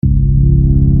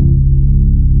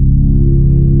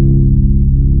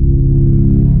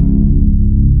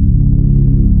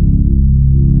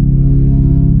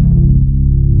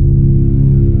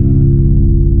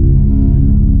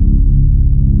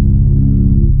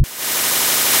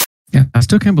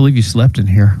still can't believe you slept in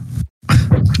here.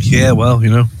 Yeah, well,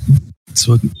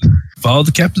 so follow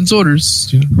the captain's orders.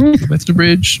 Go back to the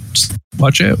bridge. Just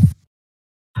watch out.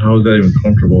 How is that even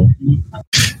comfortable?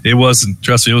 It wasn't.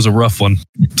 Trust me, it was a rough one.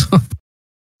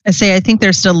 I think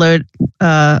they're still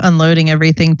unloading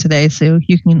everything today, so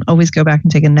you can always go back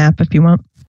and take a nap if you want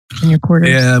in your quarters.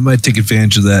 Yeah, I might take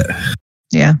advantage of that.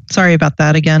 Yeah, sorry about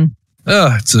that again.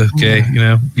 Oh, it's okay.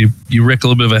 You wrecked a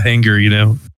little bit of a hanger.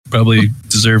 Probably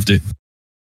deserved it.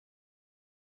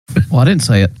 Well, I didn't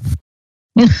say it.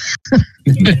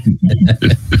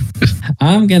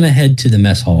 I'm gonna head to the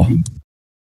mess hall.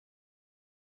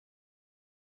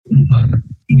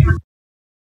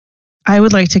 I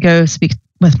would like to go speak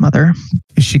with Mother.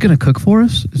 Is she going to cook for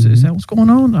us? Is that what's going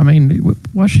on? I mean,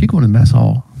 why is she going to the mess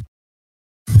hall?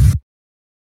 Yeah,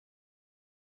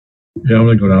 I'm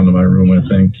going to go down to my room, I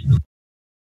think.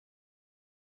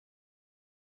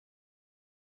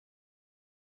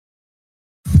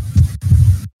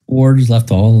 Ward's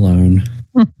left all alone.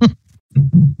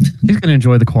 He's going to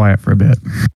enjoy the quiet for a bit.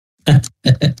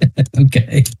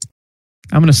 Okay.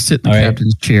 I'm going to sit in the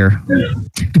captain's chair.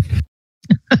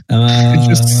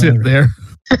 Just sit there.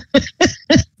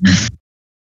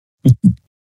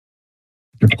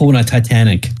 You're pulling a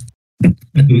Titanic. All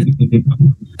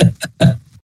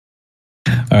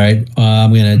right.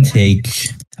 I'm going to take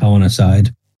Talon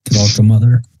aside to talk to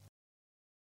Mother.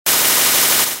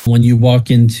 When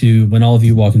all of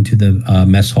you walk into the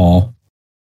mess hall,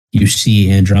 you see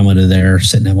Andromeda there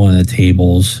sitting at one of the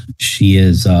tables. She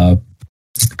is, I'll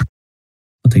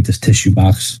take this tissue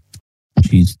box.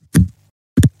 She's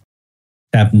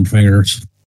tapping fingers.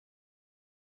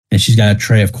 And she's got a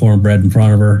tray of cornbread in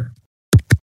front of her.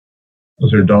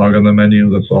 Was there a dog on the menu?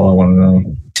 That's all I want to know.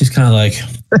 She's kind of like,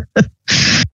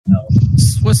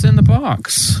 what's in the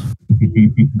box?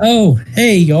 Oh,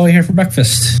 hey, y'all here for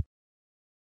breakfast.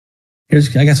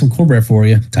 I got some cornbread for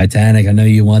you. Titanic, I know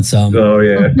you want some. Oh,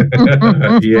 yeah.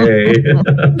 Yay.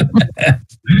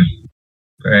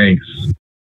 Thanks.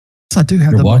 I do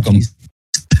have You're the welcome. munchies.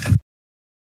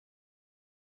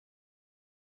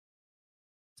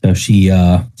 So she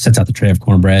sets out the tray of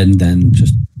cornbread and then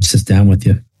just sits down with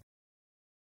you.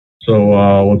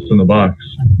 So what's in the box?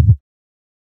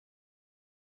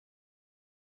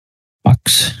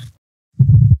 Box?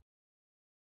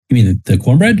 You mean the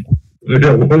cornbread?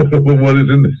 What is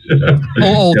in this?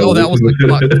 Oh, that was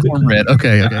the cornbread.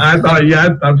 Okay. I thought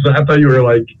you were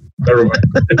like, never mind.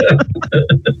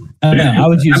 No, I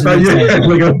would use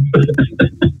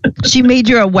She made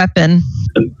you a weapon.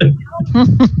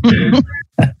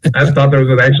 I thought there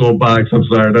was an actual box. I'm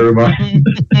sorry. Never mind.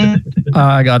 I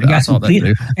saw that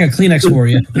too. I got Kleenex for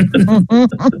you.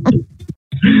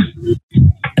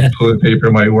 Toilet paper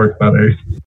might work better.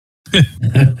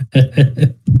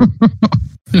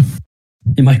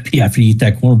 It might be after you eat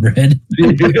that cornbread.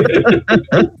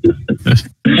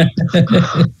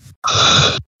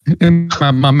 And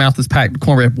my mouth is packed with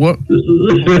cornbread. What?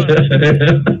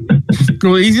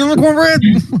 Go easy on the cornbread.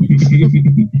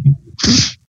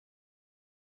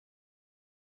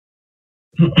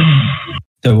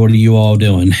 So what are you all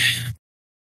doing?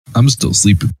 I'm still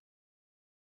sleeping.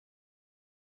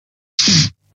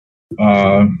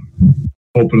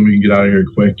 Hoping we can get out of here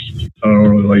quick. I don't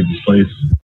really like this place.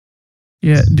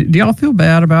 Yeah. Do y'all feel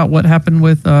bad about what happened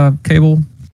with Cable?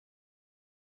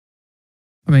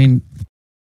 I mean,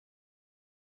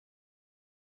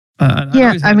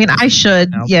 I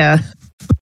should. Yeah,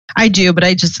 I do. But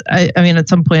I mean, at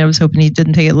some point I was hoping he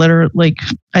didn't take it literally. Like,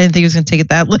 I didn't think he was going to take it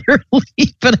that literally,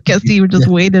 but I guess he just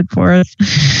waited for us.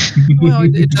 Well,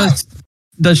 it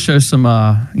does show some,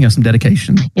 some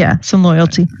dedication. Yeah, some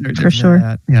loyalty for sure.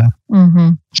 Yeah.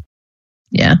 Mm-hmm.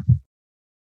 Yeah.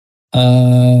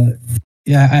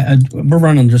 We're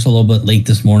running just a little bit late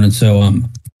this morning, so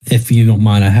if you don't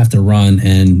mind, I have to run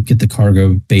and get the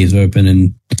cargo bays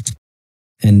open,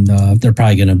 and they're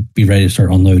probably going to be ready to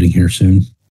start unloading here soon.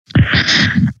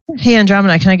 Hey,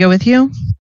 Andromeda, can I go with you?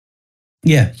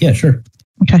 Yeah, sure.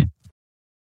 Okay.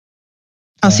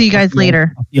 I'll see you guys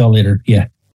later. I'll see y'all later. Yeah.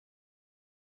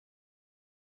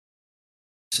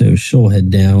 So she'll head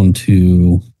down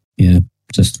to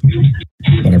just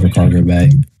whatever cargo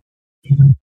bay.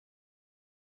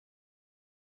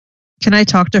 Can I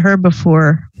talk to her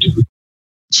before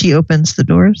she opens the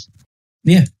doors?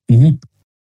 Yeah. Mm-hmm.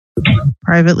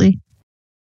 Privately?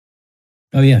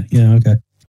 Oh yeah. Okay.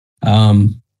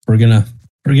 We're gonna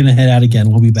head out again.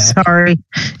 We'll be back. Sorry,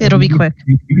 it'll be quick.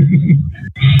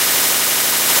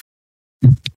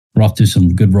 We're off to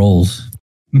some good rolls.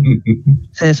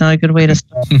 It's not a good way to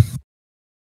start.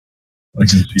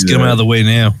 Let's get them out of the way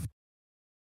now.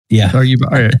 Yeah. So are you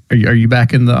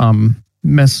back in the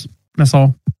mess That's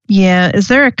all. Yeah. Is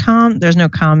there a There's no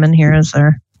comm in here, is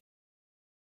there?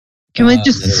 Can we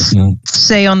just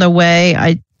say on the way,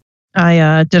 I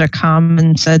did a comm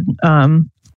and said,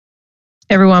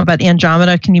 everyone but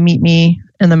Andromeda, can you meet me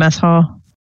in the mess hall?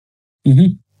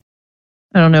 Mm-hmm.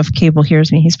 I don't know if Cable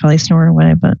hears me. He's probably snoring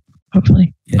away, but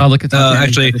hopefully. Yeah. I'll look at that.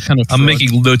 Actually, I'm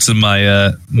making notes in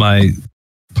my my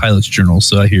pilot's journal,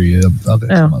 so I hear you. I'll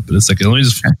come up in a second. Let me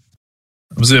just. I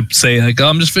was going to say, like,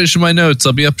 I'm just finishing my notes.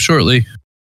 I'll be up shortly.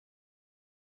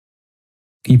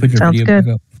 Can you put your Sounds video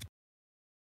back up?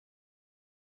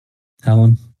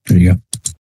 Alan, there you go.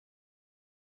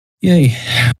 Yay.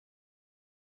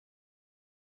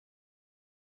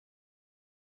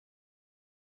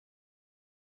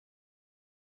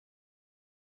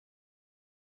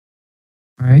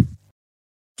 All right.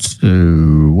 So,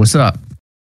 what's up?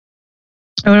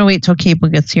 I want to wait till Cable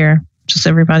gets here. Just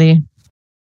everybody,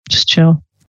 just chill.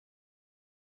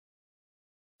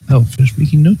 I'll finish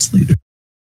making notes later.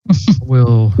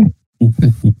 We'll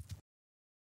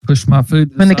push my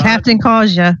food. When the captain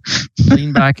calls you,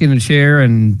 lean back in a chair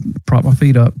and prop my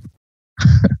feet up.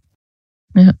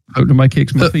 Yeah. Hope nobody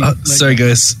kicks my feet. Sorry,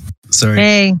 guys. Sorry.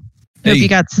 Hey. Hope you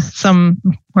got some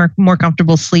more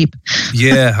comfortable sleep.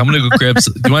 Yeah, I'm gonna go grab.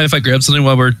 Do you mind if I grab something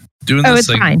while we're doing this? Oh,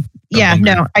 it's fine. Yeah,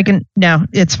 no, I can. No,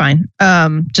 it's fine.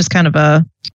 Just kind of a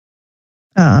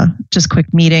just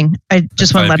quick meeting. I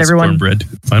just want to let everyone. Cornbread.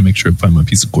 I make sure I find my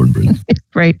piece of cornbread.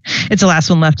 Right, it's the last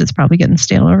one left. It's probably getting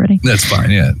stale already. That's fine.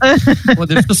 Yeah. Well,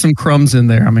 there's just some crumbs in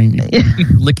there. I mean,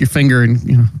 you lick your finger and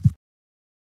you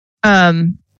know.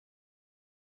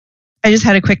 I just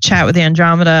had a quick chat with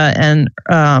Andromeda, and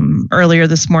earlier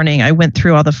this morning I went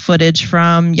through all the footage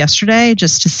from yesterday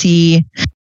just to see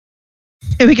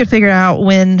if we could figure out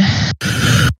when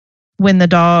the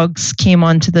dogs came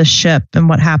onto the ship and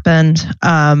what happened.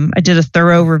 I did a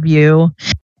thorough review,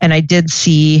 and I did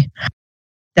see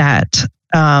that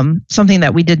something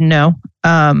that we didn't know.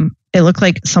 It looked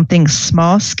like something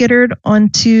small skittered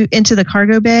into the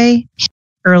cargo bay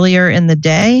earlier in the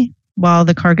day. While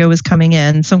the cargo was coming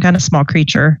in, some kind of small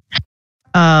creature.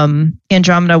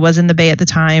 Andromeda was in the bay at the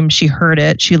time. She heard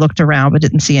it. She looked around but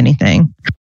didn't see anything.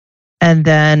 And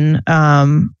then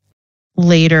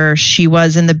later she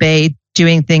was in the bay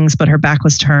doing things, but her back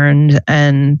was turned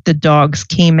and the dogs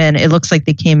came in. It looks like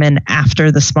they came in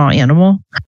after the small animal.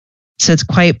 So it's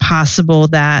quite possible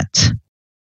that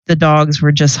the dogs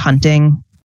were just hunting,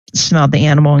 smelled the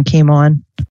animal and came on.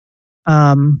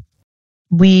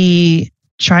 We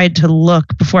tried to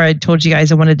look before I told you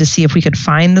guys. I wanted to see if we could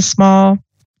find the small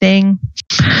thing,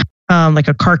 like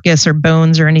a carcass or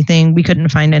bones or anything. We couldn't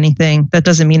find anything. That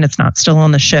doesn't mean it's not still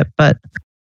on the ship, but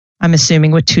I'm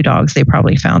assuming with 2 dogs, they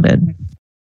probably found it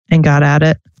and got at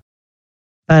it.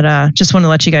 But just want to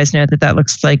let you guys know that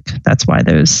looks like that's why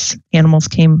those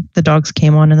the dogs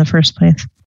came on in the first place.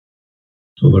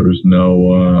 So there was no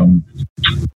one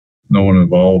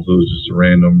involved. It was just a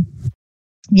random.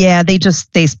 Yeah, they just,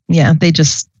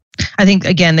 I think,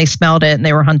 again, they smelled it and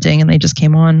they were hunting and they just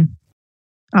came on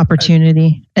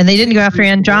opportunity. And they didn't go after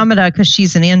Andromeda because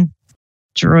she's an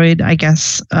android, I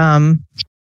guess.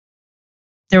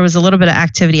 There was a little bit of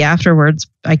activity afterwards.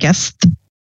 I guess the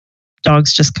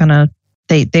dogs just kind of,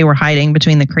 they were hiding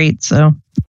between the crates, so.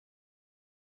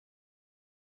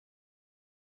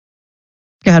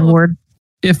 Go ahead, Ward.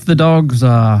 If the dogs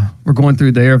were going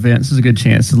through their vents, there's a good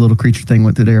chance the little creature thing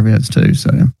went through their vents too. So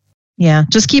yeah,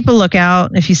 just keep a lookout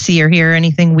if you see or hear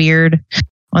anything weird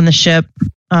on the ship.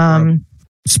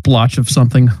 Splotch of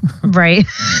something. Right.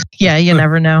 Yeah, you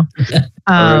never know.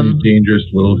 Dangerous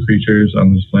little creatures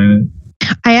on this planet.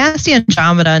 I asked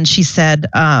Andromeda and she said,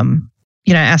 I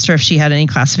asked her if she had any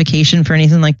classification for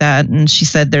anything like that. And she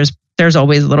said there's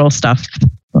always little stuff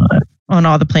on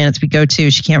all the planets we go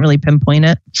to. She can't really pinpoint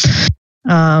it.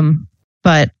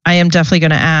 But I am definitely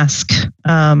going to ask.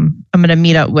 I'm going to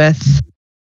meet up with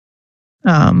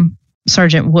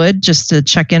Sergeant Wood just to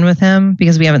check in with him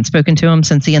because we haven't spoken to him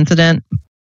since the incident.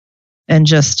 And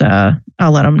just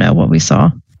I'll let him know what we saw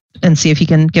and see if he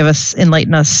can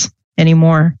enlighten us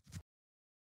anymore.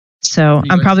 So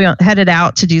I'm probably headed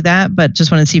out to do that, but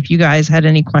just want to see if you guys had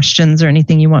any questions or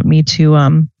anything you want me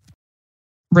to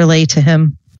relay to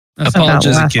him.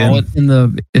 Apologies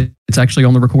again. It's actually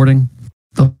on the recording.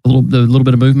 The little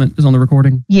bit of movement is on the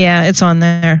recording. Yeah, it's on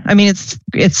there. I mean,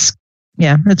 it's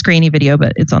grainy video,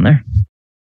 but it's on there.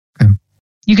 Okay.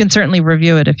 You can certainly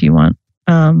review it if you want.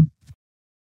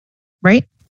 Right?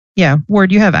 Yeah,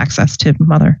 Ward, you have access to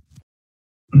Mother.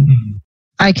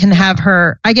 I can have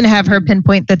her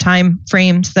pinpoint the time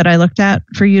frames that I looked at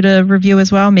for you to review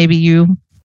as well. Maybe you.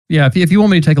 Yeah, if you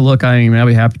want me to take a look, I'll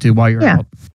be happy to while you're out.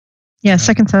 Yeah,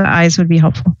 second set of eyes would be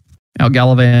helpful. out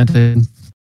gallivanting.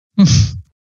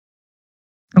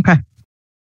 Okay.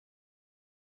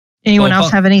 Anyone else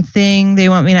have anything they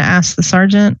want me to ask the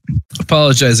sergeant?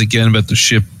 Apologize again about the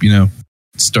ship,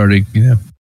 starting,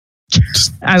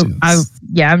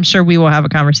 I'm sure we will have a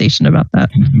conversation about that.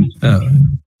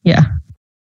 Yeah.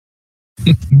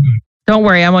 Don't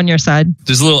worry, I'm on your side.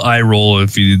 There's a little eye roll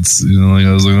if you did,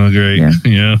 I was like, oh, great.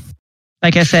 Yeah.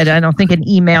 Like I said, I don't think an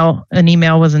email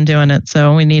wasn't doing it,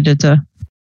 so we needed to.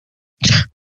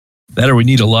 That or we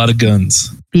need a lot of guns.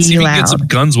 Be See if loud. you can get some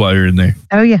guns while you're in there.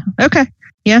 Oh, yeah. Okay.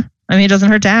 Yeah. I mean, it doesn't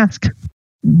hurt to ask.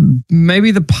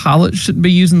 Maybe the pilot shouldn't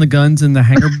be using the guns in the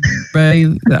hangar bay.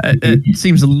 It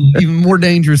seems even more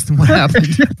dangerous than what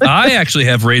happened. I actually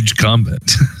have ranged combat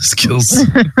skills.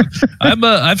 I've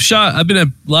been at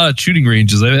a lot of shooting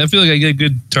ranges. I feel like I get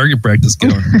good target practice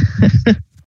going.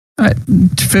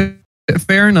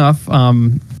 Fair enough.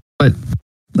 But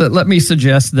let me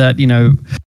suggest that,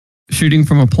 shooting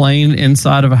from a plane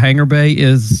inside of a hangar bay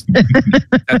that's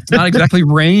not exactly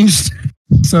ranged.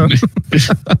 So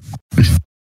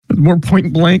more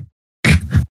point blank.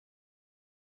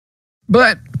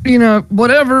 But,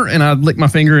 whatever. And I'd lick my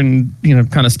finger and,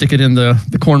 kind of stick it in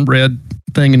the cornbread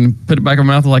thing and put it back in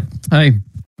my mouth like, hey,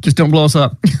 just don't blow us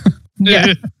up.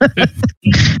 Yeah.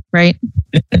 Right.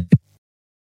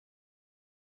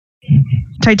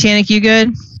 Titanic, you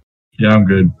good? Yeah, I'm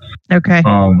good. Okay.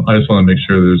 I just want to make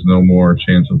sure there's no more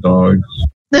chance of dogs.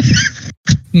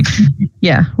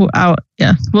 Yeah.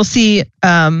 We'll see.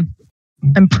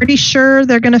 I'm pretty sure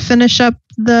they're going to finish up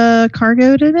the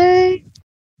cargo today.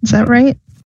 Is that right?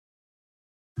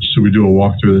 Should we do a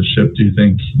walk through the ship, do you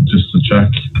think, just to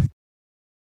check?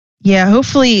 Yeah,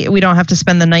 hopefully we don't have to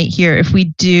spend the night here. If we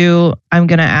do, I'm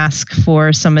going to ask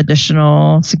for some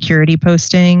additional security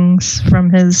postings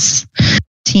from his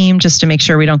team just to make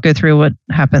sure we don't go through what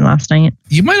happened last night.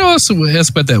 You might also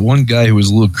ask about that one guy who was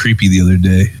a little creepy the other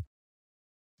day.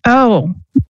 Oh,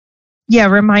 yeah.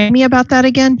 Remind me about that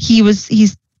again. He was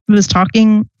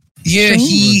talking. Yeah,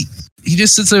 he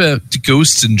just said something about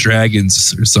ghosts and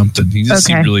dragons or something. He just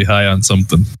seemed really high on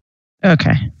something.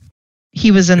 Okay.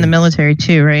 He was in the military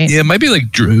too, right? Yeah, it might be like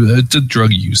a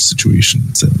drug use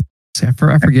situation. So. I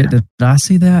forget. Did I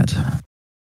see that?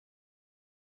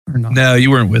 Or not? No, you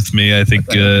weren't with me. I think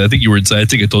you were inside. I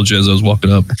think I told you as I was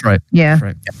walking up. That's right. Yeah. That's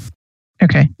right.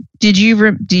 Okay. Did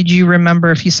you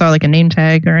remember if you saw like a name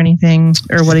tag or anything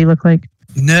or what he looked like?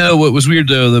 No. What was weird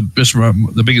though, the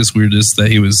biggest weird is that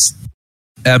he was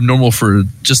abnormal for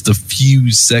just a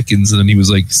few seconds, and then he was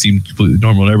like seemed completely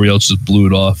normal, and everybody else just blew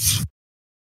it off.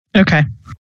 Okay.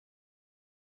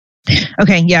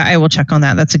 Okay. Yeah, I will check on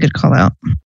that. That's a good call out.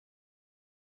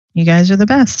 You guys are the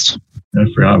best. I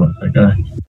forgot about that guy.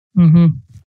 Mm-hmm.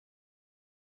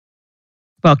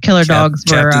 Well, killer dogs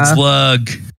were Captain Slug.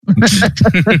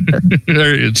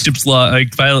 Or Ship Slug,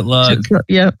 like Pilot Log.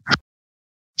 Yep.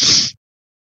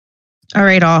 All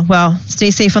right, all. Well,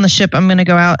 stay safe on the ship. I'm going to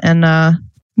go out and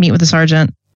meet with the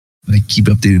sergeant. I keep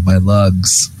updating my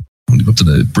logs. I'm going to go up to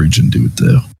the bridge and do it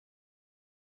though.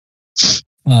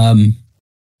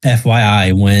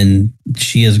 FYI, when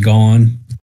she is gone,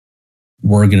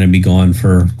 we're going to be gone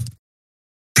for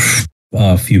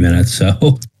a few minutes.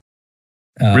 So,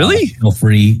 really, feel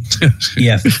free.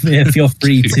 Yeah, feel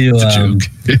free to.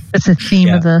 That's the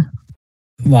theme of the.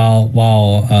 While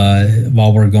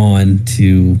we're gone,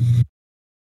 to,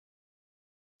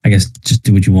 I guess, just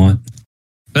do what you want.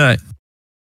 All right.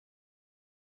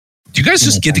 Do you guys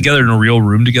just get together in a real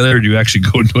room together, or do you actually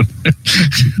go into it?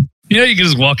 You can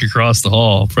just walk across the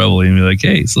hall probably and be like,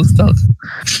 "Hey, so let's talk."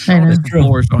 I know. That's true.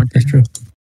 That's true.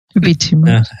 It'd be too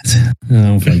much. I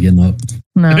don't feel like getting up.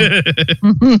 No.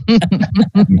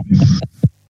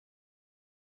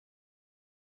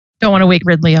 Don't want to wake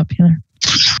Ridley up either.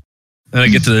 And I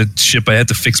get to the ship, I had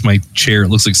to fix my chair. It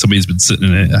looks like somebody's been sitting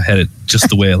in it. I had it just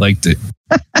the way I liked it.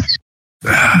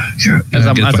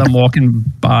 As I'm walking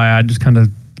by, I just kind of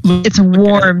look. It's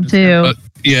warm too.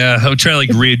 Yeah, I'm trying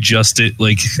to readjust it,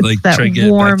 like that try to get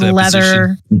warm it back to that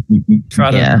leather. position. Try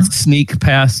to sneak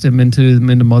past him into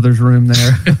Mother's room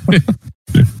there.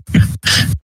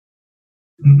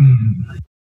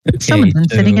 Someone's been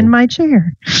sitting in my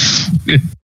chair.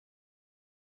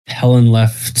 Helen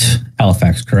left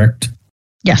Halifax, correct?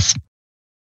 Yes.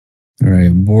 All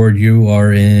right, Ward, you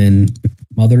are in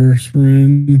Mother's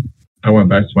room. I went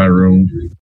back to my room.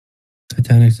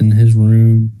 Titanic's in his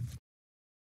room.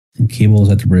 And Cable's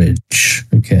at the bridge.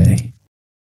 Okay.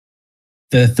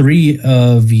 The three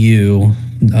of you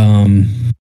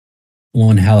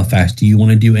on Halifax, do you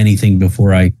want to do anything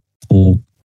before I pull?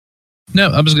 No,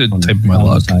 I'm just going to type my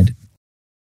log. Side?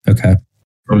 Okay.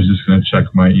 I was just going to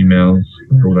check my emails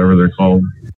or whatever they're called.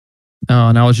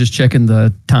 and I was just checking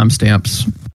the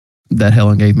timestamps that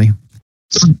Helen gave me.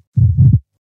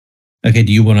 Okay,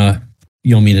 you want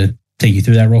me to take you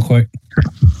through that real quick?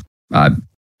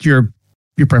 Your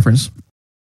preference.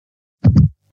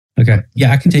 Okay.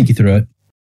 Yeah, I can take you through it.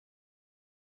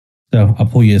 So I'll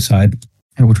pull you aside.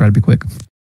 And we'll try to be quick.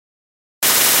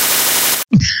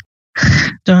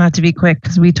 Don't have to be quick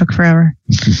because we took forever.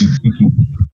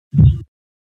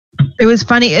 It was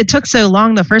funny. It took so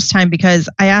long the first time because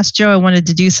I asked Joe I wanted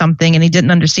to do something and he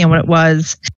didn't understand what it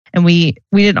was. And we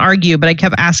didn't argue, but I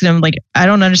kept asking him, like, I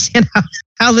don't understand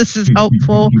how this is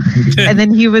helpful. and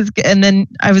then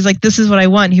I was like, this is what I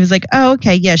want. He was like, oh,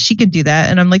 okay, yeah, she could do that.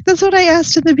 And I'm like, that's what I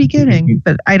asked in the beginning.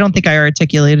 But I don't think I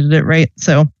articulated it right.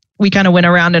 So we kind of went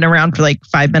around and around for like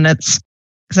 5 minutes.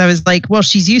 Because I was like, well,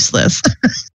 she's useless.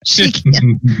 She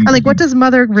can't. I'm like, what does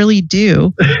mother really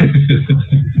do?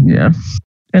 Yeah.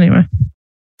 Anyway.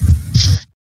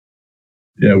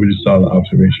 Yeah, we just saw the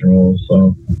observation roll,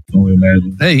 so I can only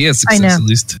imagine. Hey, he has success at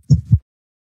least.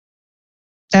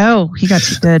 Oh, he got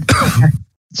good. Okay.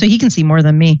 So he can see more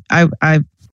than me. I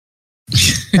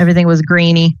everything was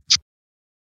grainy.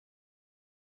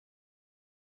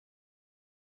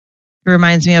 It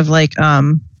reminds me of like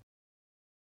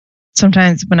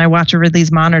sometimes when I watch a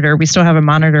Ridley's monitor, we still have a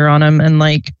monitor on him, and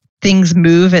like things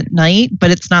move at night, but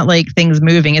it's not like things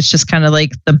moving. It's just kind of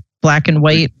like the black and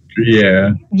white.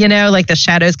 Yeah. You know, like the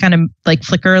shadows kind of like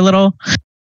flicker a little.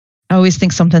 I always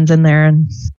think something's in there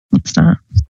and it's not.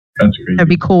 That's creepy. It'd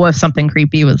be cool if something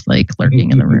creepy was like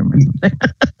lurking in the room or something.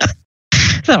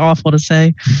 Is that awful to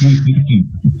say?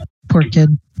 Poor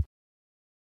kid.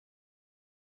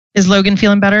 Is Logan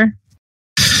feeling better?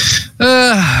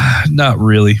 Not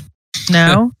really.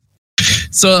 No?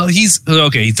 So he's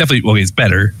okay. He's definitely okay. He's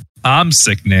better. I'm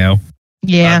sick now.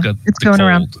 Yeah, it's going cold.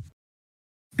 around.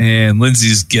 And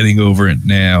Lindsay's getting over it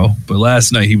now. But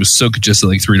last night he was so congested,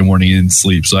 like 3 a.m. He didn't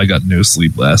sleep. So I got no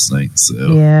sleep last night.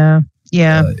 So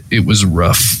yeah. It was a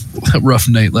rough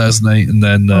night last night. And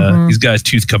then he's got his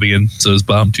tooth coming in. So his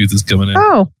bottom tooth is coming in.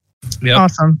 Oh, yep.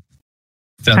 Awesome.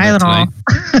 Found Tylenol.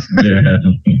 Yeah.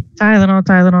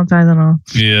 Tylenol.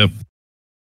 Yep.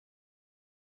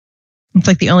 It's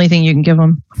like the only thing you can give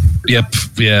them. Yep.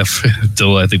 Yeah.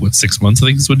 Until I think 6 months. I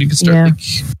think is when you can start. Yeah. Like,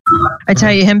 I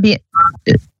tell you,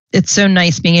 it's so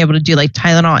nice being able to do like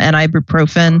Tylenol and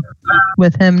ibuprofen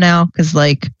with him now because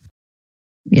the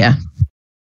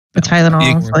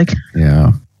Tylenol is like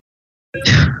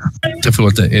definitely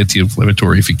want that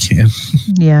anti-inflammatory if you can.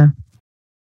 Yeah.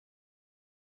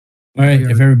 All right.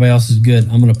 If everybody else is good,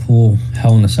 I'm going to pull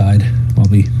Helen aside while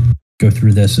we go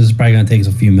through this. This is probably going to take us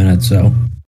a few minutes. So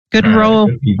good roll,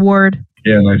 Ward.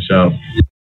 Yeah, nice job.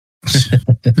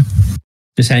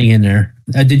 Just hang in there.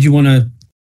 Did you want to?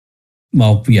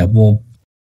 Well, yeah, we'll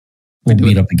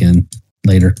meet up again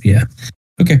later. Yeah.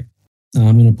 Okay.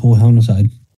 I'm going to pull Helen aside.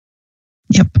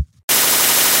 Yep.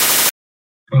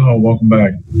 Oh, welcome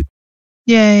back.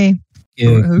 Yay.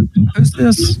 Yeah. Who's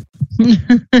this?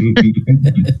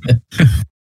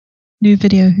 New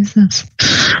video. Who's this?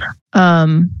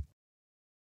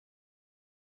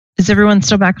 Is everyone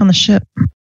still back on the ship?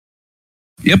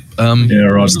 Yep. I'm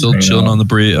still chilling on the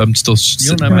bridge. I'm still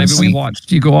sitting there. Maybe we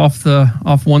watched you go off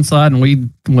one side and we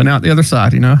went out the other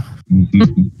side, you know?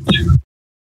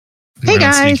 Hey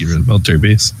guys. Sneaky military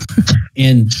base.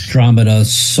 Andromeda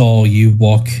saw you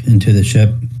walk into the ship.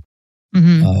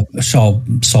 Mm-hmm.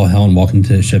 Saw Helen walk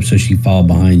into the ship, so she followed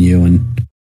behind you, and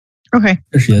okay,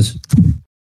 there she is.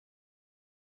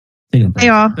 Hey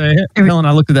y'all. Hey, Helen,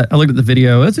 I looked at the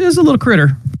video. It's a little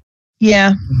critter.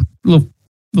 Yeah. Little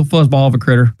fuzzball of a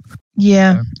critter.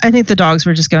 Yeah, I think the dogs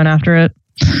were just going after it.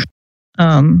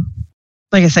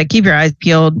 Like I said, keep your eyes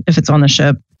peeled if it's on the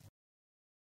ship.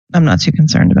 I'm not too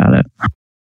concerned about it.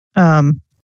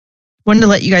 Wanted to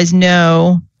let you guys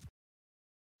know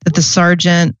that the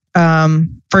sergeant,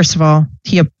 first of all,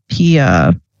 he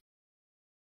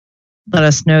let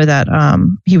us know that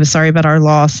he was sorry about our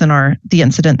loss and the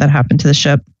incident that happened to the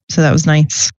ship. So that was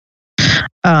nice.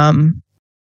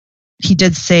 He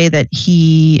did say that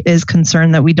he is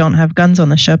concerned that we don't have guns on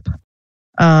the ship,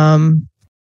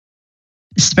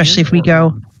 especially if we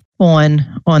go on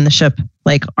the ship,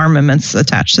 like armaments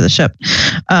attached to the ship.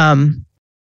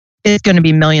 It's going to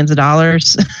be millions of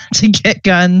dollars to get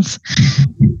guns.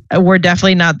 We're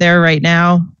definitely not there right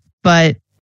now, but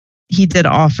he did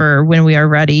offer when we are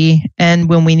ready and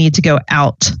when we need to go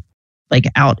out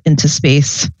into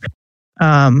space,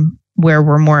 where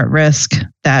we're more at risk,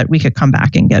 that we could come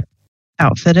back and get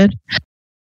outfitted.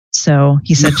 So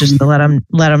he said just to let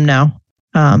him know.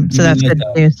 So that's good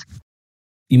news.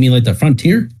 You mean like the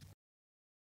Frontier?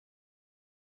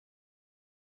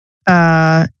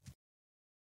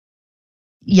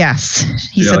 Yes,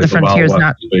 he said the frontier is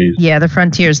not. Space. Yeah, the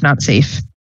frontier is not safe.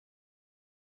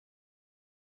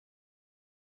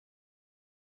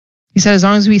 He said as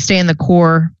long as we stay in the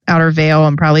core outer veil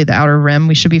and probably the outer rim,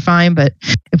 we should be fine. But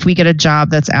if we get a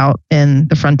job that's out in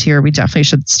the frontier, we definitely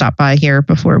should stop by here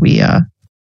before we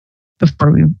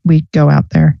go out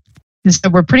there. And so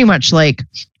we're pretty much like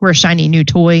we're a shiny new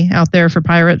toy out there for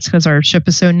pirates because our ship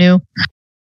is so new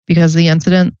because of the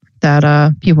incident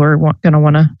that people are going to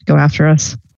want to go after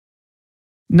us.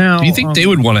 Now, do you think they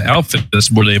would want to outfit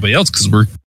us more than anybody else because we're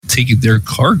taking their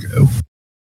cargo?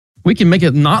 We can make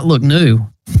it not look new.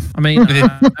 I mean,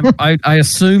 I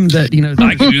assume that,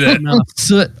 I can do that.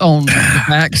 Soot on the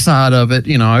backside of it,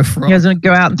 He doesn't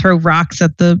go out and throw rocks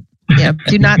at the. Yeah,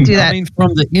 do not do that. I mean,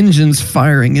 from the engines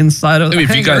firing inside of.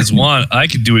 If you guys want, I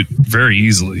can do it very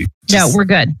easily. No, we're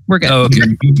good. We're good. Oh, okay.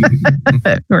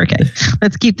 We're okay.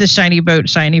 Let's keep this shiny boat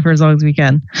shiny for as long as we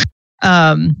can.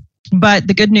 But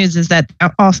the good news is that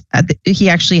he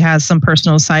actually has some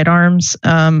personal sidearms,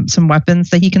 some weapons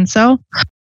that he can sell.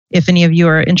 If any of you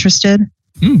are interested,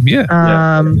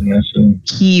 yeah.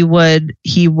 He would.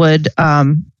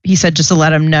 He said just to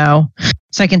let him know.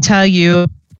 So I can tell you.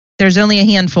 There's only a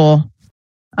handful.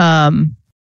 They have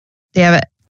an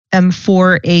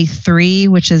M4A3,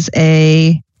 which is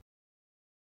a,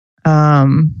 I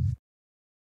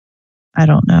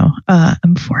don't know,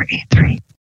 M4A3.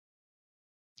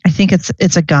 I think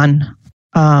it's a gun.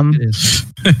 It is.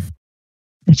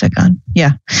 It's a gun.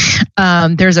 Yeah.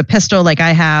 There's a pistol like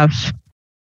I have,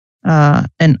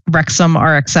 an Rexum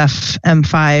RXF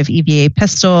M5 EVA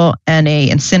pistol and a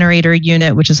incinerator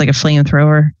unit, which is like a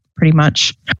flamethrower, pretty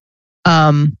much.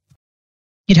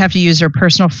 You'd have to use your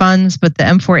personal funds, but the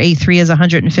M4A3 is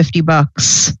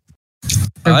 $150.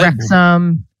 The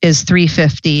Rexum is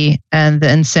 $350, and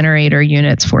the incinerator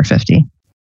unit's $450.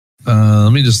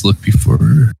 Let me just look before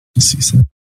I see something.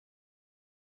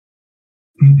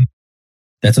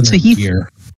 That's on here.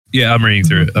 Yeah, I'm reading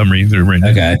through it. Right now.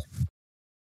 Okay.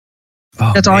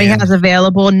 Oh, that's all he has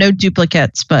available. No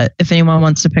duplicates, but if anyone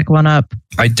wants to pick one up,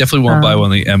 I definitely want to buy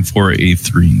one of the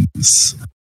M4A3s.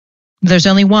 There's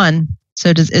only one. So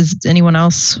is anyone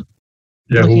else?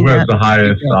 Yeah, who has the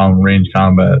highest range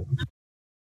combat?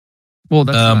 Well,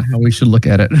 that's not how we should look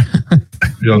at it.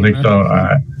 You don't think so? All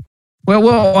right.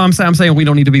 Well, I'm saying we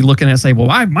don't need to be looking at say, well,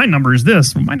 my number is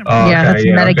this. My number. That's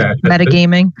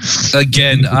metagaming.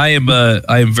 Again, I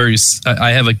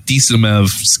have a decent amount of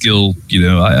skill.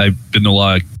 I've been to a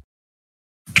lot of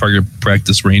target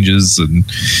practice ranges, and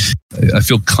I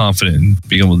feel confident in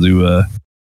being able to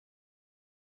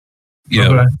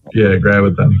grab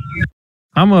it then.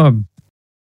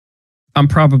 I'm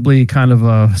probably kind of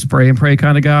a spray and pray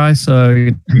kind of guy,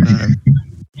 so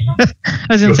I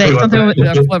was gonna say something with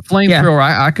flamethrower.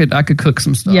 I could cook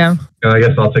some stuff. Yeah. I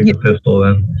guess I'll take the pistol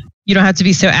then. You don't have to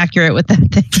be so accurate with that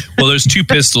thing. Well, there's two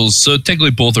pistols, so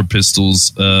technically both are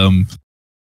pistols.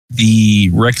 The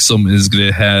Rexum is going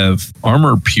to have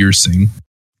armor piercing.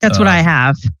 That's what I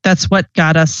have. That's what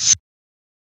got us.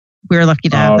 We were lucky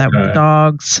to have that with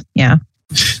dogs. Yeah.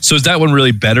 So is that one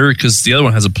really better? Because the other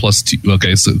one has a +2.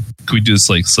 Okay, so can we do this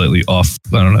like slightly off?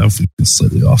 I don't know if we can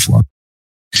slightly offline.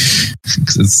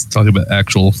 Because it's talking about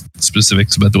actual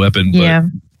specifics about the weapon. Yeah.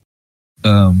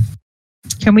 But,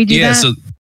 can we do that? So,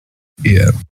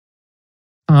 yeah.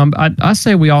 I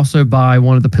say we also buy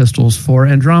one of the pistols for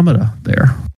Andromeda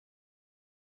there.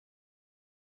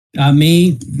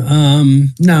 Me?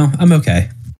 No, I'm okay.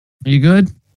 Are you good?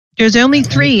 There's only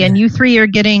 3, and you 3 are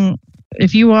getting.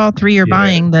 If you all 3 are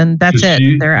buying, then that's it.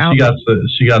 They're out.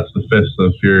 She got the Fist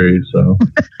of Fury, so.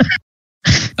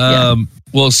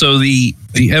 Well, so the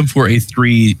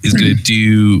M4A3 is going to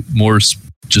do more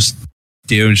just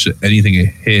damage to anything it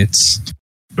hits.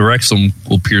 The Rexum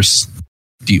will pierce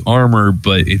the armor,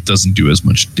 but it doesn't do as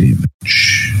much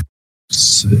damage.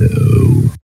 So,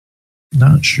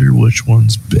 not sure which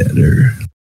one's better.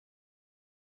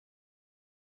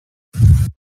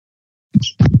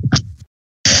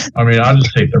 I mean, I'll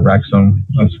just take the Rexum.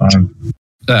 That's fine.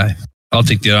 I'll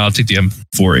take the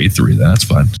M4A3. That's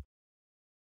fine.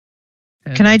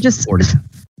 Can I just? 40.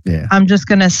 Yeah. I'm just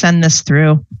gonna send this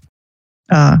through.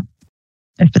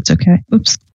 If it's okay.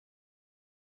 Oops.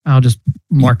 I'll just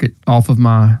mark it off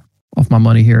my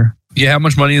money here. Yeah. How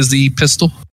much money is the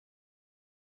pistol?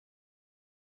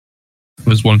 It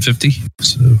was $150.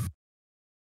 So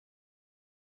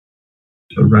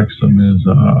the Rexum is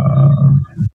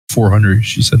 400.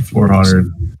 She said 400.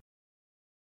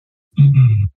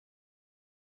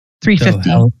 350.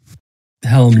 So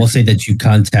Helen, we'll say that you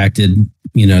contacted,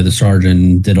 the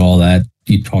sergeant, did all that.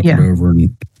 You talked it over,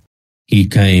 and he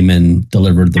came and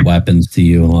delivered the weapons to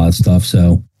you and all that stuff.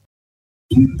 So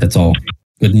That's all.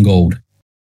 Good and gold.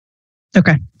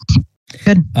 Okay.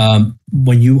 Good.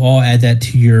 When you all add that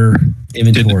to your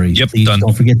inventory, please done.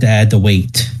 Don't forget to add the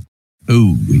weight.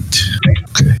 Oh, wait.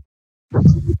 Okay.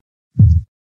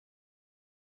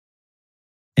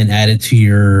 And add it to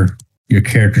your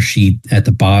character sheet at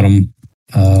the bottom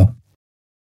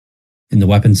in the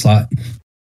weapon slot.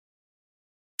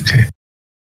 Okay.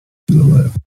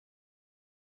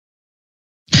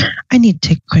 I need to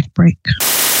take a quick break.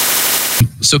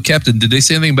 So, Captain, did they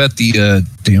say anything about the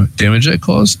damage I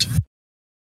caused?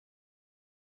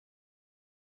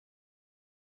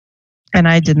 And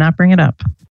I did not bring it up.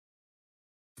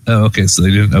 Oh, okay. So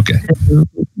they didn't. Okay.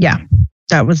 Yeah.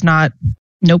 That was not.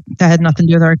 Nope. That had nothing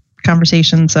to do with our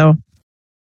conversation. So.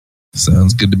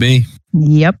 Sounds good to me.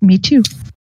 Yep. Me too.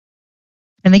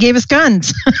 And they gave us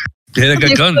guns. Yeah, they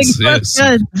got guns. Yes.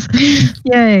 Guns.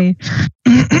 Yay.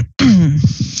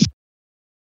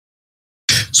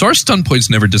 So our stun points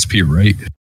never disappear, right?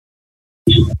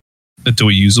 Until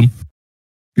we use them.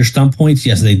 Your stun points,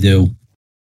 yes, they do.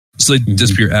 So they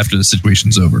disappear after the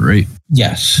situation's over, right?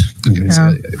 Yes. Okay.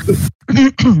 So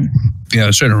yeah, I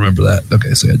was trying to remember that.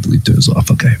 Okay, so I delete those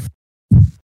off. Okay.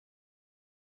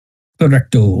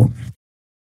 Correcto.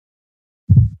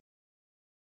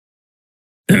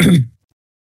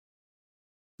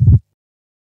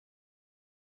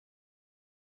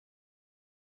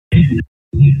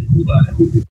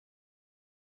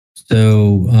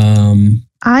 So,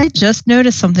 I just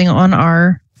noticed something on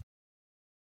our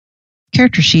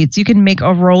character sheets. You can make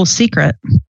a roll secret.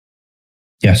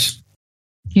 yes.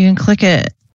 You can click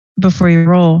it before you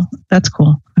roll. That's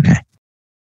cool. Okay.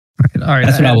 All right.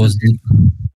 That's what I was.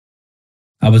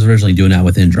 I was originally doing that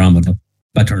with Andromeda.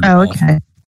 I turned it off. Okay.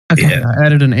 Okay. Yeah, I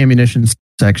added an ammunition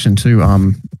section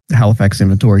to Halifax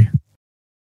inventory.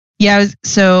 Yeah.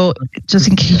 So just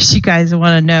in case you guys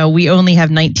want to know, we only have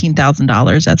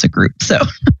 $19,000 as a group. So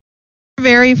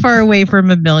very far away from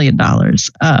 $1 million.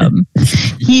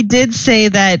 He did say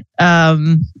that,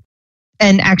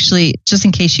 and actually, just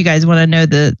in case you guys want to know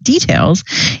the details,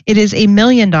 it is $1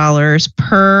 million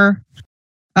per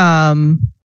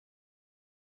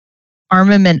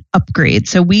armament upgrade.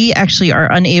 So we actually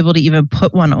are unable to even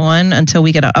put one on until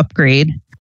we get an upgrade.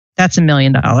 That's $1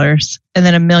 million. And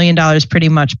then $1 million pretty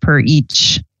much per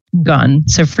each gun.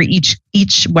 So for each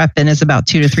weapon is about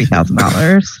 $2,000 to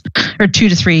 $3,000 or $2 to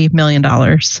 $3 million.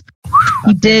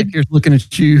 He did. Here's looking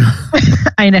at you.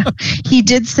 I know. He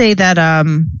did say that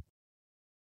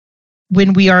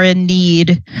when we are in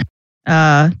need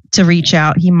to reach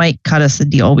out, he might cut us a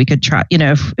deal. We could try,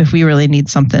 if we really need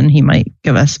something, he might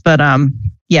give us. But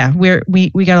yeah,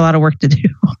 we got a lot of work to do.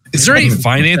 Is there any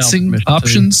financing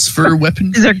options for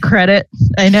weapons? Is there credit?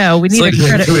 I know we need a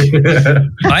credit.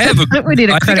 I have a. We need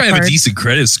a I think credit I have card. a decent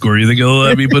credit score. You think it'll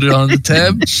let me put it on the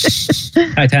tab?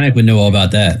 Titanic would know all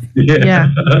about that. Yeah.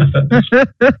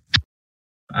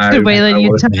 Did Waylon,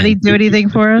 you Teddy do anything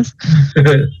for us? What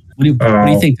do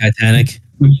you think, Titanic?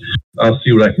 I'll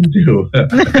see what I can do.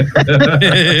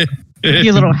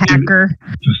 You little hacker.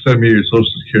 Just send me your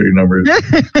social security numbers.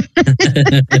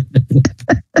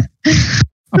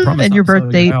 I promise And your I'll sell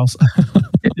birth date. house.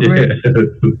 Yeah.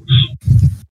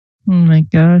 Oh my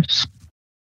gosh.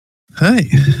 Hi.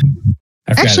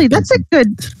 Actually, that's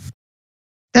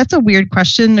a weird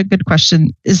question. A good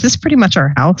question. Is this pretty much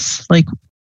our house? Like,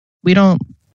 we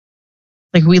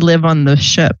live on the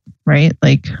ship, right?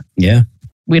 Like, Yeah.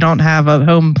 we don't have a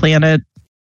home planet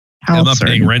house. I'm not or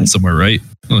paying anything, rent somewhere, right?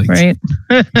 Like, right?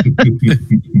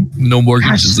 no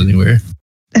mortgages anywhere.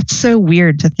 It's so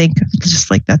weird to think of just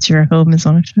like that's your home is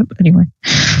on a ship. Anyway.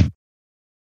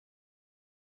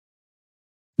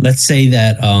 Let's say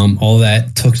that all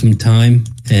that took some time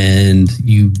and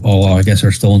you all, I guess,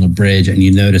 are still on the bridge and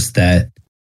you notice that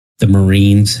the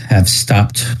Marines have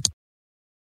stopped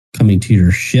coming to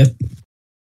your ship.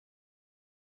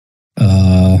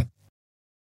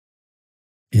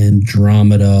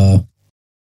 Andromeda,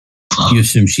 you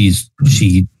assume she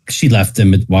left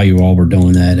them while you all were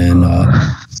doing that, and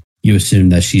you assume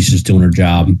that she's just doing her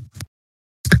job.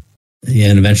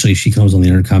 And eventually she comes on the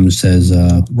intercom and says,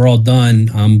 we're all done.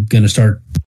 I'm going to start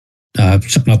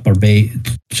shutting up our bait,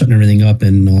 shutting everything up,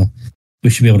 and we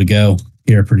should be able to go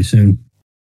here pretty soon.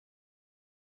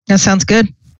 That sounds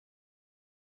good.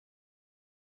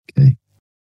 Okay.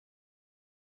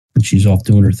 And she's off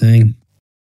doing her thing.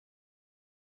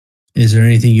 Is there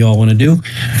anything you all want to do?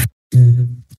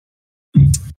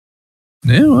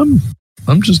 No,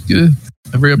 I'm just good.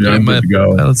 Every update I'm good to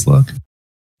go. pilot's lock.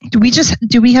 Do we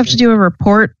have to do a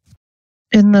report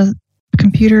in the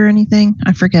computer or anything?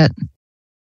 I forget.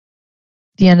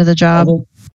 The end of the job.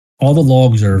 All the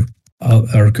logs are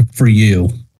for you.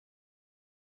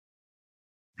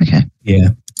 Okay. Yeah,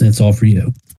 that's all for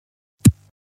you.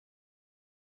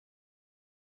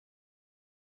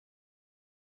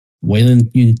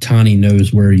 Weyland-Yutani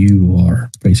knows where you are,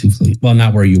 basically. Well,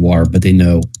 not where you are, but they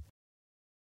know.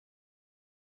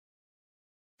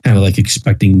 Kind of like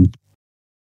expecting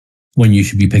when you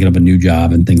should be picking up a new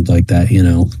job and things like that,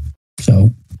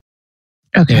 So,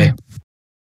 okay. Anyway,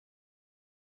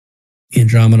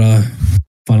 Andromeda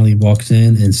finally walks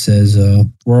in and says,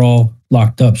 "We're all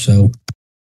locked up, so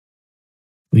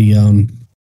we're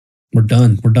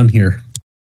done. We're done here."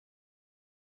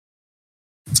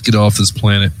 Let's get off this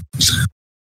planet.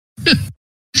 I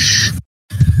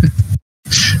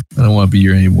don't want to be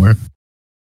here anymore.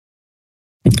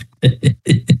 I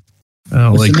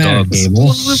don't like dogs. I don't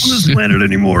want to live on this planet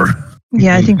anymore.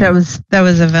 Yeah, I think that was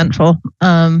eventful.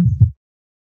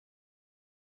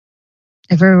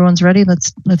 If everyone's ready,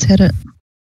 let's hit it.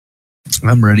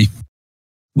 I'm ready.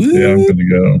 Woo! Yeah, I'm good to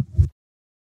go.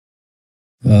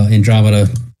 Andromeda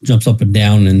jumps up and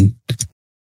down and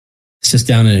sits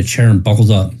down in a chair and buckles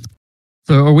up.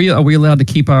 So are we allowed to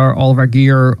keep all of our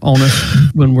gear on us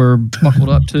when we're buckled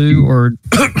up too, or?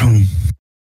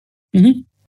 Mm-hmm.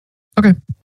 Okay.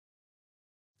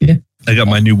 Yeah. I got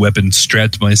my new weapon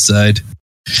strapped to my side.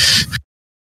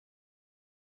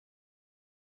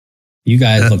 You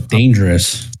guys look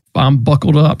dangerous. I'm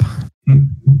buckled up,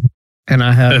 and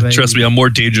I have. Trust me, I'm more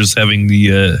dangerous having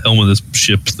the helm of this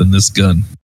ship than this gun.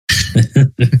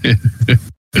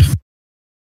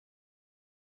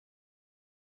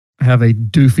 I have a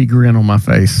doofy grin on my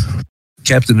face.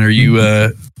 Captain, are you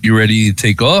ready to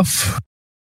take off?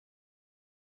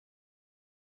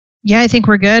 Yeah, I think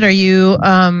we're good. Are you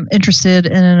interested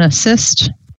in an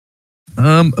assist?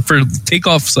 For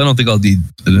takeoffs, I don't think I'll need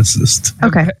an assist.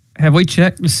 Okay. Have we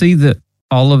checked to see that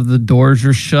all of the doors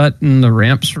are shut and the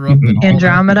ramps are up? And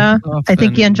Andromeda? I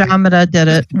think Andromeda did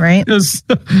it, right? Yes.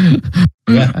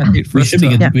 Yeah, I hate for we us should be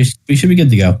to- good. We should be good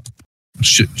to go.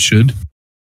 Should.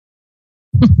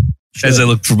 As I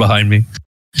look from behind me.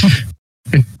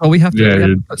 Oh, we have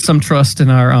to put some trust in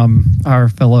our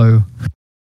fellow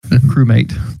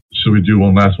crewmate. Should we do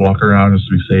one last walk around just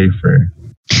to be safe? Or?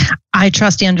 I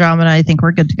trust Andromeda. I think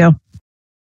we're good to go.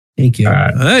 Thank you. All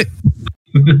right. All right.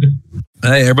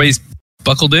 Hey, everybody's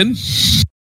buckled in?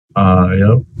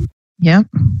 Yep. Yeah.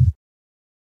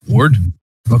 Ward,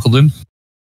 buckled in?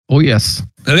 Oh, yes.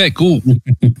 Okay, cool.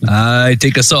 I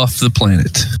take us off the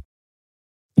planet.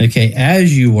 Okay,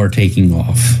 as you are taking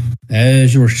off,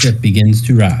 as your ship begins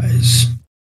to rise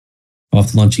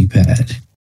off the launching pad,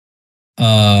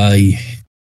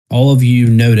 all of you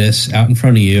notice out in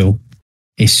front of you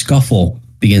a scuffle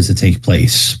begins to take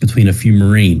place between a few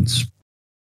Marines.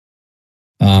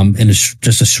 And it's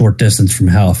just a short distance from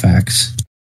Halifax.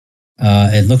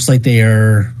 It looks like they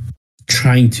are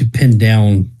trying to pin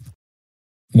down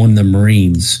one of the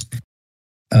Marines.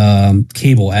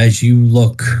 Cable, as you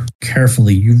look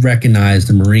carefully, you recognize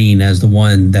the Marine as the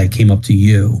one that came up to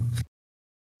you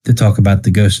to talk about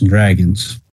the Ghosts and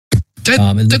Dragons.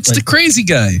 That's the crazy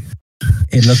guy.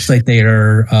 It looks like they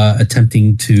are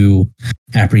attempting to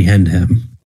apprehend him.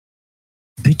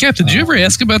 Hey, Captain, did you ever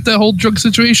ask about that whole drug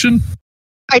situation?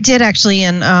 I did actually,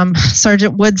 and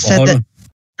Sergeant Wood said that.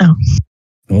 Oh,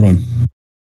 hold on.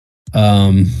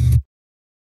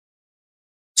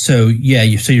 So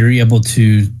yeah, so you're able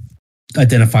to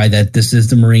identify that this is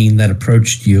the Marine that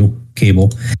approached you,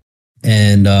 Cable,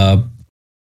 and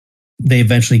they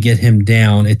eventually get him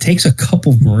down. It takes a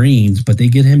couple of Marines, but they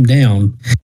get him down,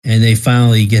 and they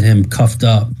finally get him cuffed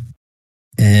up,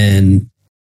 and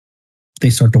they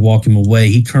start to walk him away.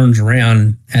 He turns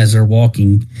around as they're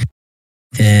walking,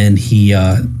 and he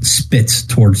spits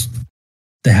towards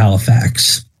the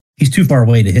Halifax. He's too far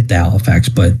away to hit the Halifax,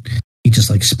 but he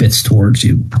just like spits towards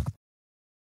you.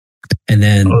 And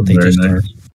then they just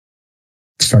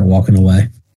start walking away.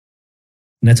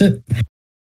 And that's it.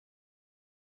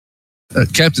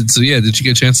 Captain, so yeah, did you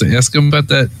get a chance to ask him about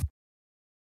that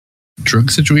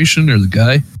drug situation or the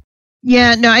guy?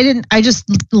 Yeah, no, I didn't. I just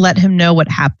let him know what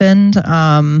happened.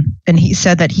 And he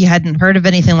said that he hadn't heard of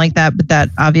anything like that, but that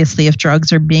obviously if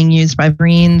drugs are being used by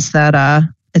Marines, that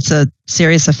it's a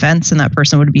serious offense and that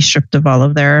person would be stripped of all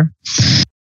of their,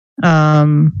 I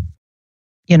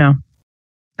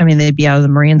mean, they'd be out of the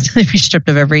Marines. They'd be stripped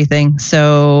of everything.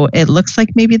 So it looks like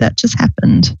maybe that just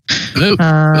happened.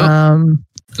 I'm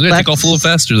going to take off a little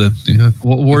faster then. Yeah.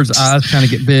 Ward's eyes kind of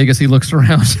get big as he looks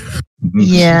around.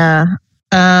 Yeah.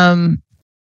 And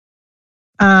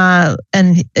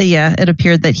yeah, it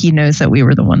appeared that he knows that we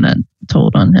were the one that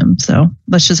told on him. So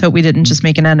let's just hope we didn't just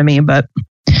make an enemy. But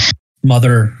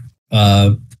Mother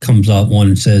comes up one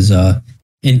and says,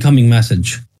 incoming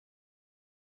message.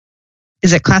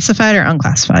 Is it classified or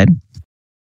unclassified?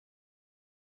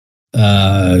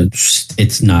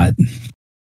 It's not.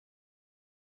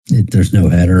 There's no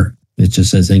header. It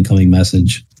just says incoming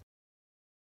message.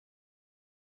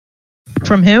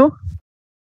 From who?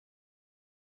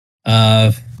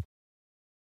 Good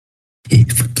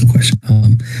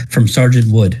question. From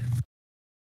Sergeant Wood.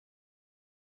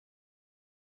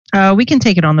 We can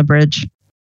take it on the bridge.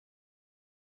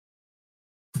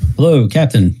 Hello,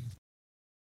 Captain.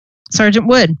 Sergeant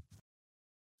Wood.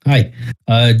 Hi.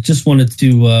 Just wanted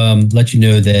to let you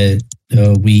know that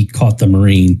we caught the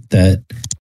Marine that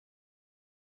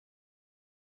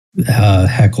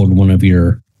heckled one of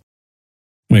your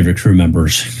crew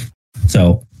members.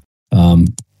 So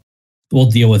we'll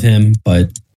deal with him,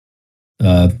 but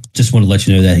just want to let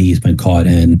you know that he's been caught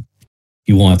and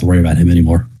you won't have to worry about him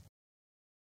anymore.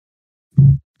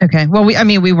 Okay. Well,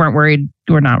 we weren't worried.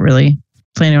 We're not really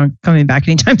planning on coming back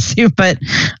anytime soon, but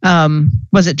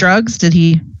was it drugs? Did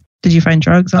you find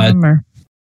drugs on him or?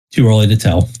 Too early to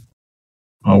tell.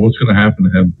 Oh, what's going to happen to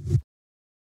him?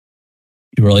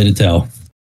 Too early to tell.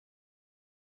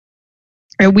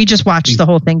 We just watched the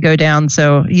whole thing go down,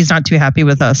 so he's not too happy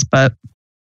with us, but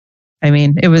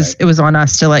it was on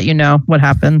us to let you know what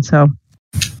happened. So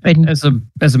as a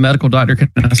medical doctor,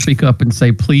 can I speak up and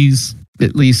say, please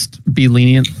at least be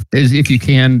lenient if you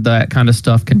can? That kind of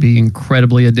stuff can be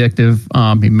incredibly addictive.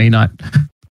 He may not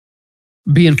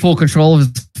be in full control of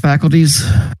his faculties,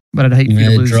 but I'd hate to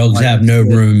lose drugs have no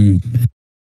room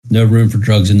for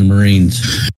drugs in the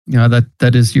Marines.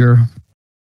 That is your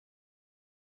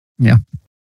Yeah.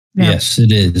 Yes,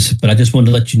 it is. But I just wanted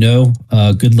to let you know,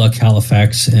 good luck,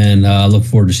 Halifax, and look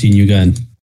forward to seeing you again.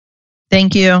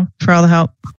 Thank you for all the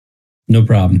help. No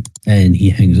problem. And he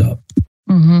hangs up.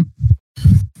 Mm-hmm.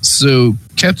 So,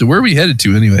 Captain, where are we headed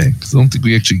to anyway? Because I don't think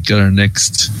we actually got our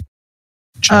next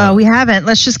job. We haven't.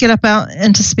 Let's just get up out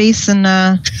into space and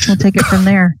we'll take it from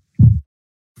there.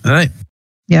 All right.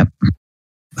 Yep.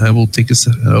 I will take us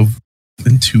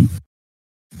into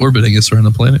orbit, I guess, around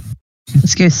the planet.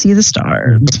 Let's go see the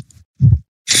stars.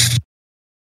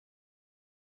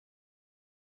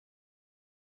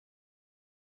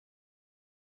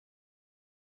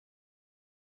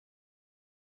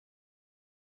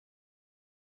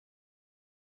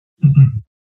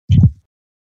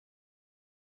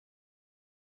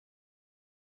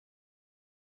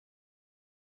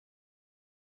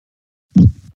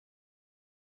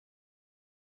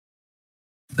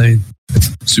 I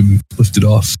assume lifted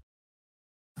off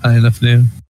high enough now.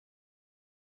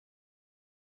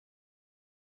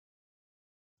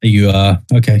 Are you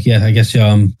okay? Yeah, I guess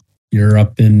you're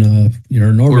up in you're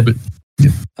in orbit.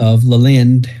 Yep. Of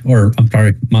Laland, or I'm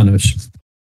sorry, Manos.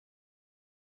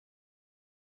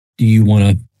 Do you want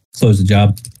to close the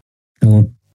job,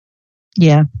 Ellen?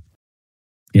 Yeah.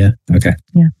 Yeah. Okay.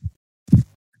 Yeah.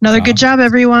 Another good job,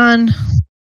 everyone.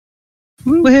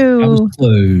 Woohoo! I was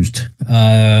closed.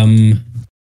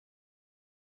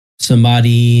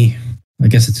 Somebody, I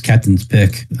guess it's Captain's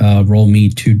pick. Roll me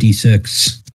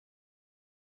 2d6.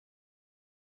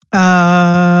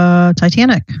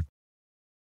 Titanic.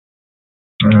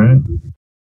 All right.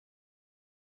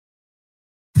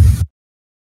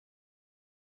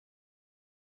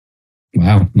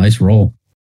 Wow, nice roll.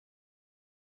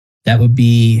 That would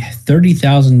be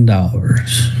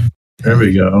 $30,000. There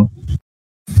we go.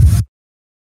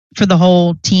 For the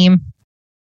whole team?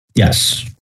 Yes.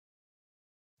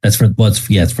 That's for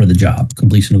it's for the job,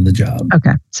 completion of the job.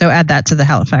 Okay. So add that to the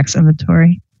Halifax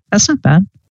inventory. That's not bad.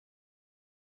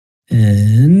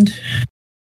 And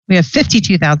we have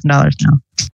 $52,000 now.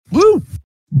 Woo!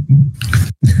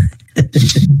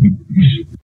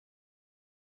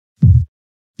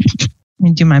 Let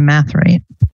me do my math right.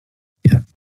 Yeah.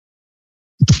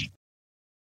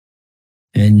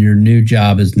 And your new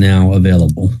job is now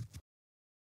available.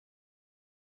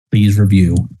 Please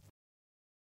review.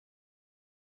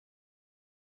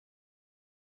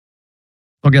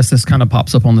 I guess this kind of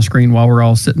pops up on the screen while we're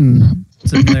all sitting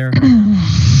there.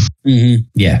 Mm-hmm.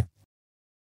 Yeah.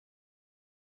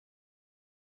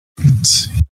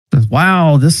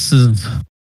 Wow, this is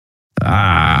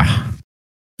hot,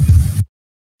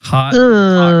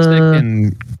 toxic,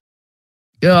 and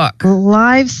yuck.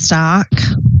 Livestock.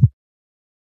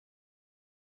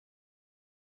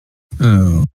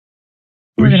 Oh.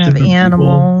 We're going to have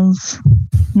animals.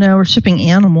 No, we're shipping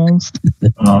animals.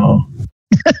 Oh.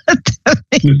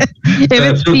 If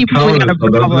it's people, we got a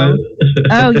problem.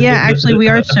 Oh, yeah, actually, we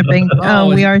are shipping.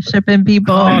 We are shipping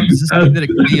people. Does this mean that it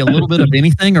could be a little bit of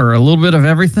anything or a little bit of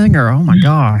everything? Or, oh my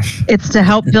gosh. It's to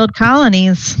help build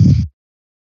colonies.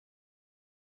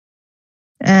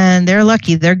 And they're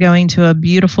lucky. They're going to a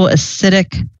beautiful,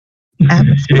 acidic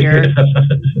atmosphere.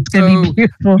 It's going to be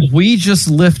beautiful. We just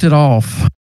lifted off,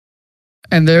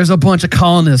 and there's a bunch of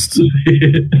colonists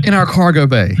in our cargo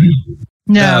bay.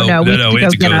 No. We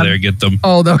have to go there and get them.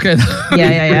 Oh, okay.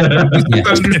 Yeah.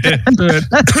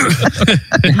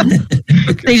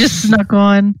 They just snuck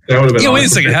on. Yeah, wait a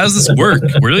second. How does this work?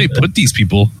 Where do they put these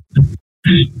people?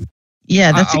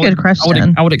 Yeah, that's a good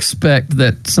question. I would expect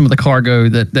that some of the cargo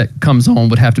that comes on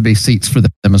would have to be seats for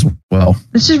them as well.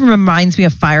 This just reminds me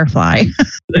of Firefly.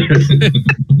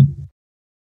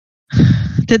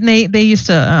 Didn't they used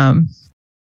to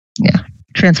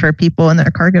transfer people in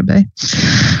their cargo bay?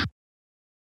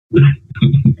 All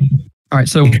right,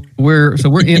 so we're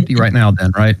empty right now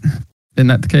then, right? Isn't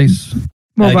that the case?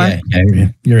 Well,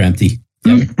 you're empty.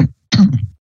 Yep.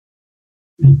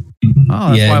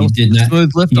 Oh, that's why you did not.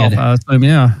 Smooth liftoff. I assume,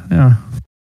 yeah.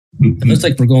 It looks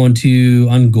like we're going to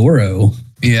Ungoro.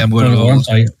 Yeah, I'm going to go. I'm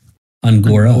sorry,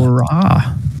 Ungora.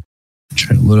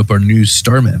 Trying to load up our new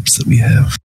star maps that we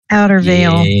have. Outer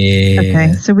Veil. Yeah.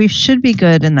 Okay, so we should be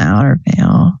good in the Outer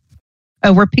Veil.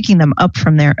 Oh, we're picking them up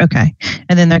from there. Okay,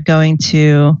 and then they're going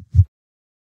to.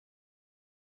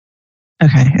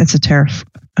 Okay, it's a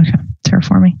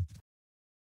terraforming.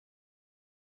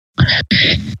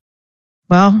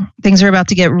 Well, things are about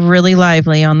to get really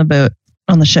lively on the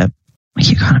ship. I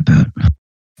keep calling it boat.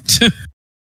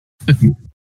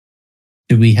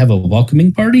 Do we have a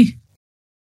welcoming party?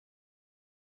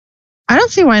 I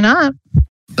don't see why not.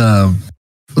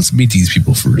 Let's meet these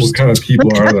people first. What kind of people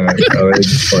are they? Are they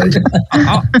just like...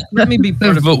 Let me be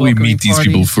part of vote we meet these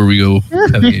people before we go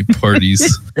having any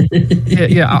parties.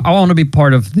 Yeah. I want to be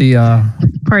part of the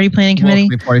party planning committee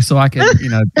party, so I can,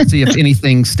 see if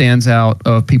anything stands out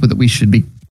of people that we should be,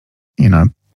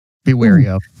 be wary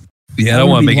of. Yeah, I don't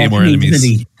want to make any more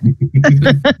enemies.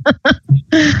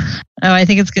 Oh, I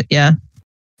think it's good. Yeah.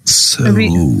 So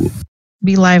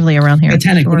be lively around here.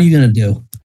 Titanic, what are you going to do?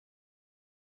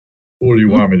 What do you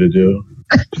want me to do?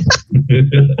 This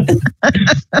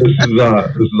is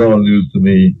all news to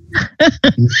me.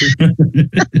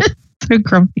 So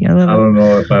grumpy. I don't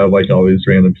know if I like all these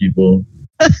random people.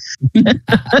 Are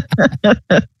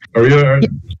we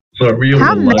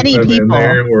How many people in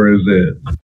there, or is it?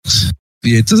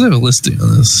 Yeah, it doesn't have a listing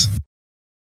on this.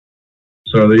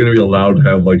 So are they going to be allowed to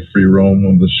have free roam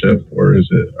on the ship, or is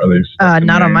it? Are they?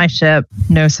 Not on my ship,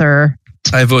 no, sir.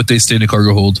 I vote they stay in a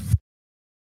cargo hold.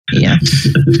 Yeah.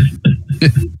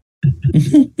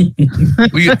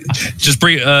 We just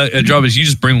bring Andromedas. You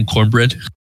just bring cornbread.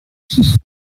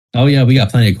 Oh yeah, we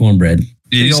got plenty of cornbread.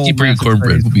 Yeah, just keep bringing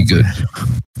cornbread. We'll be good.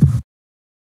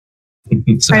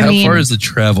 So how far is the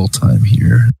travel time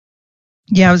here?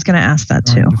 Yeah, I was going to ask that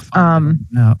too. I'm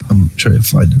trying to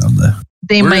find it on the.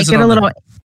 They might get a little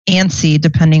antsy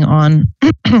depending on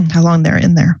how long they're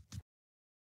in there.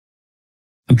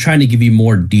 I'm trying to give you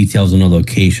more details on the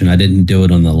location. I didn't do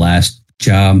it on the last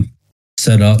job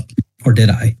setup, or did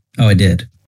I? Oh, I did.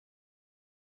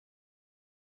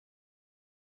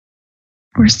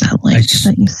 Where's that link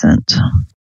that you sent?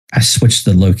 I switched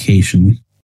the location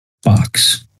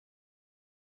box.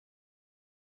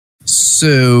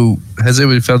 So, has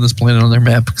anybody found this planet on their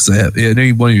map? Because I know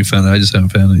one of you found it. I just haven't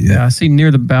found it yet. Yeah, I see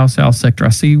near the bow south sector. I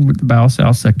see the bow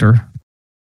south sector.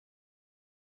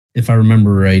 If I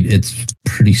remember right, it's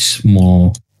pretty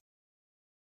small.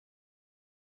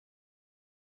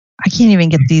 I can't even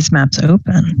get these maps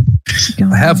open.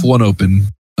 I have one open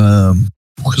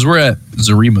because we're at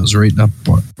Zarima's, right? Are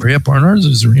you at Barnard's or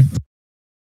Zarima?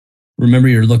 Remember,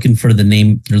 you're looking for the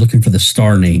name. You're looking for the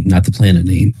star name, not the planet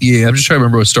name. Yeah, I'm just trying to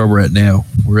remember what star we're at now.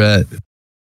 We're at.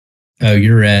 Oh,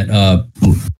 you're at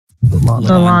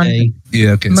Lalande.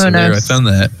 Yeah, okay. So there, I found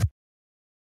that.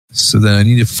 So then I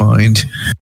need to find.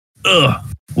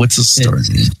 What's the star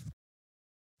name?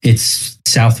 It's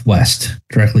southwest,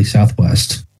 directly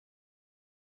southwest.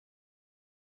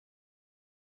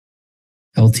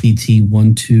 LTT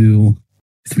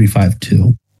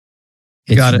 12352.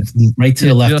 Got it. Right to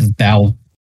the left of bow.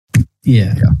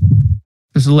 Yeah.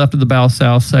 Just to the left of the bow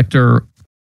south sector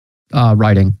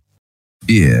writing.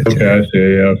 Yeah. Okay, I see.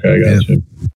 Yeah, okay, I got you.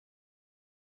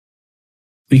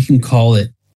 We can call it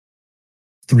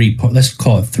let's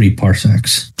call it 3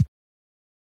 parsecs.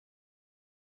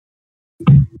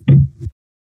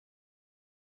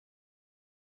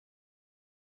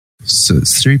 So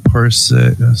it's 3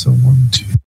 parsecs. So 1, 2.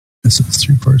 So it's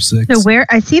 3 parsecs. So where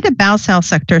I see the bow south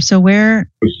sector. So where?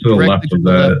 It's to the left of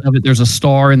that. There's a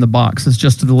star in the box. It's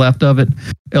just to the left of it.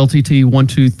 LTT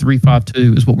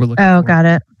 12352 is what we're looking for. Oh, got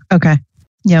it. Okay.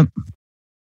 Yep.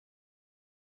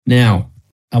 Now,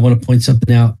 I want to point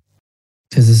something out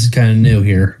because this is kind of new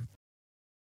here.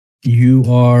 You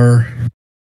are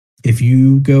if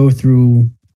you go through,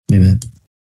 wait a minute.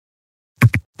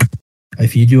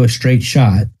 If you do a straight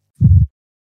shot,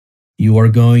 you are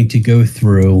going to go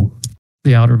through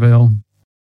the Outer Veil.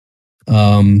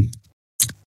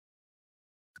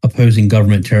 Opposing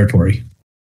government territory.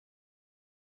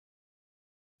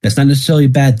 That's not necessarily a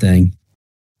bad thing,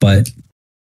 but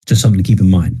just something to keep in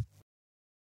mind.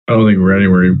 I don't think we're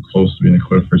anywhere even close to being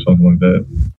equipped for something like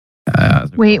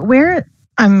that. Wait, where?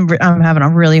 I'm having a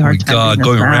really hard time. God,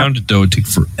 going around it though would take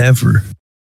forever.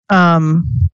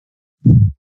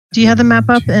 Do you have the map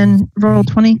up in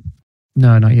Roll20?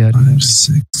 No, not yet. 5,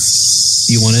 6.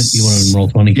 You want it? You want it in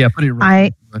Roll20? Yeah, put it.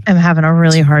 I am having a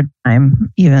really hard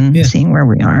time even seeing where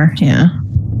we are. Yeah.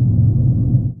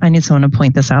 I need someone to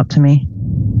point this out to me.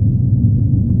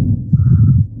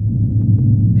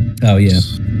 Oh, yeah.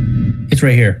 It's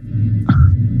right here.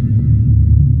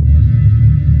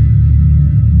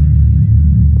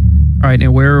 All right,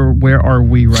 and where are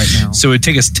we right now? So it'd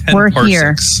take us 10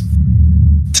 parsecs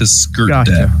to skirt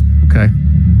that. Okay.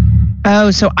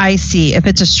 Oh, so I see. If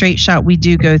it's a straight shot, we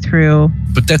do go through.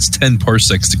 But that's 10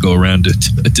 parsecs to go around it.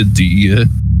 I did the.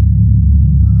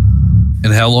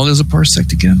 And how long is a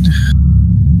parsec again?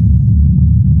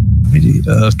 Maybe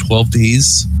 12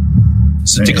 days.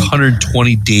 So it'd take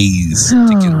 120 days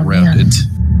to get around it.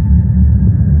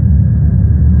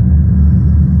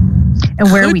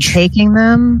 And where are we taking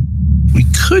them? We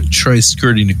could try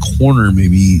skirting a corner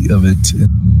maybe of it.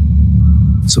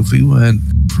 So if we went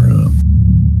from,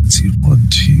 let's see, 1,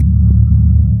 2.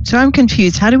 So I'm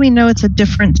confused. How do we know it's a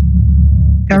different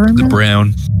government? The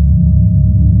brown.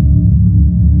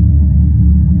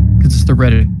 Because it's the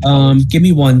red. Give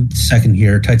me 1 second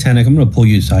here. Titanic, I'm going to pull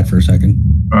you aside for a second.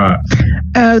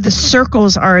 Oh, the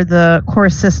circles are the core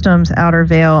systems, Outer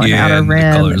Veil and Outer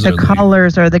Rim. The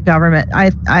colors are the government.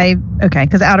 I okay,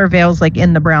 because Outer Veil's like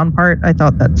in the brown part. I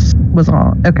thought was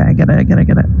all okay. I get it.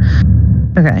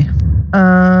 Okay.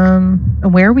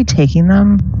 Where are we taking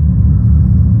them?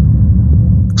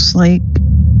 Looks like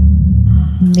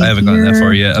I haven't gotten that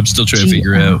far yet. I'm still trying to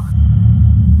figure out.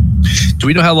 Do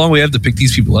we know how long we have to pick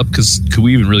these people up? Because could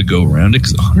we even really go around it?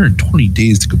 Because 120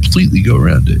 days to completely go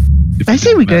around it. I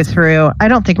say we go through. I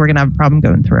don't think we're going to have a problem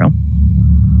going through.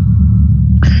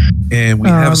 And we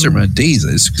have a certain amount of days.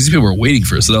 Because these people are waiting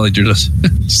for us. It's not like they're just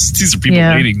these are people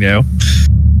waiting now.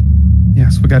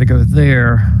 Yes, we got to go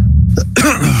there.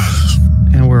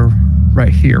 And we're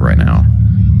right here right now.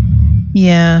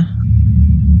 Yeah.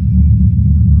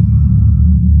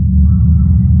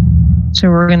 So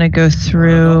we're going to go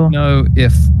through. I don't know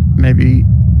if maybe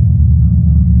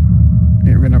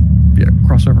we're going to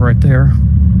cross over right there.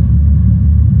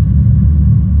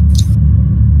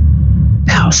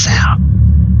 House out.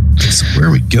 So where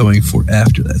are we going for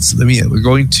after that? So we're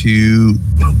going to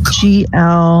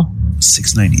GL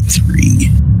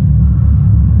 693.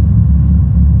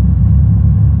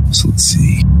 So let's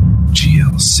see.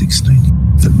 GL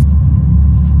 693.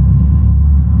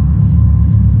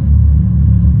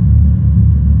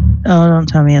 Oh, don't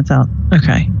tell me it's out.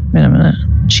 Okay. Wait a minute.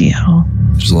 GL.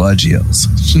 There's a lot of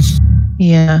GLs.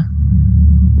 Yeah.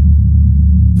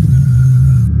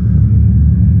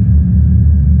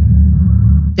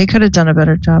 They could have done a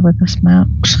better job with this map.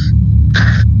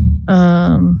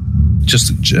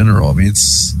 Just in general, I mean,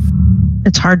 it's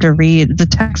hard to read. The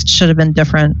text should have been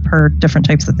different per different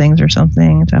types of things or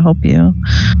something to help you.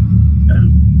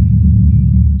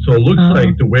 So it looks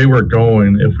like the way we're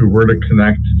going, if we were to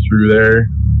connect through there,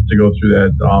 to go through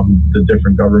that, the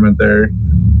different government there,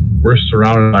 we're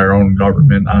surrounded by our own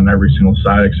government on every single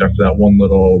side except for that one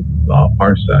little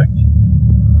parsec.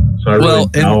 So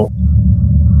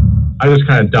I just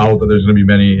kind of doubt that there's going to be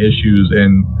many issues,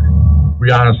 and we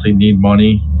honestly need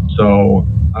money, so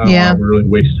I don't want to really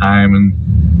waste time. And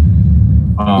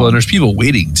well, there's people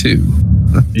waiting too.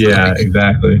 Yeah,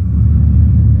 exactly.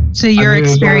 So your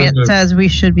experience says we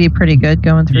should be pretty good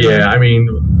going through. Yeah, I mean,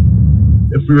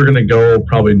 if we were going to go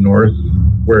probably north,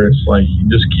 where it's like you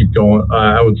just keep going,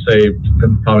 I would say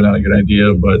probably not a good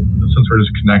idea. But since we're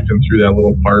just connecting through that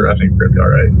little part, I think we're going to be all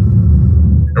right.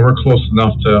 And we're close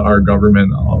enough to our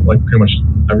government, like pretty much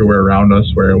everywhere around us,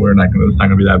 where it's not going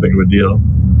to be that big of a deal.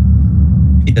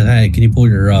 Yeah, hey, can you pull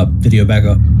your video back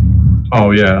up?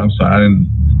 Oh yeah, I'm sorry.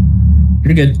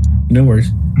 You're good. No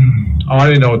worries. Oh, I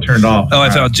didn't know it turned off. Oh, I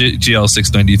found GL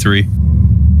 693.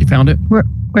 You found it?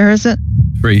 Where is it?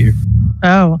 Right here.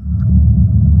 Oh.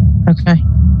 Okay.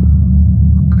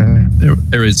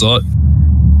 Everybody saw it.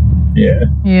 Yeah.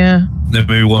 Yeah. Then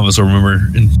maybe one of us will remember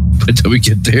by the time we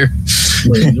get there.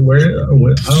 Wait, where? I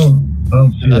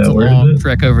don't see That's that. a Where long is it?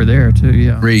 trek over there too.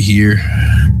 Yeah. Right here.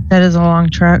 That is a long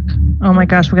trek. Oh my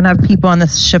gosh, we're gonna have people on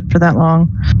this ship for that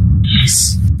long.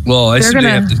 Well, I assume they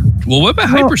have to. Well, what about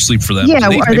hypersleep for them? Yeah,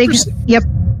 are they? Yep.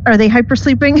 Are they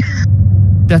hypersleeping?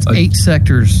 That's 8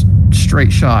 sectors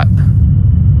straight shot.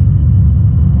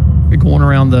 You're going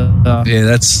around the. Yeah,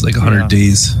 that's like 100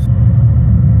 days.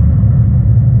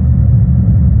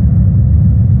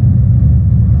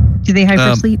 Do they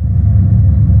hypersleep?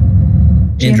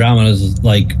 Andromeda's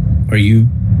like, are you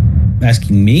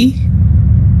asking me?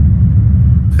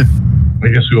 I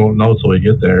guess we won't know until we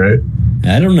get there, right?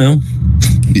 I don't know.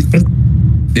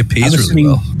 It pays really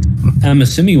well. I'm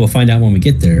assuming we'll find out when we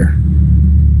get there.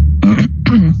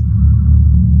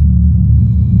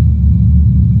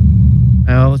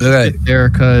 Well, let's get there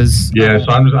because so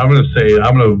I'm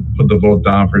gonna put the vote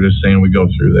down for just saying we go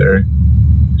through there.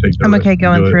 I'm okay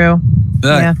going through.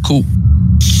 Yeah, cool.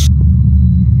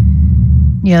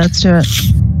 Yeah, let's do it.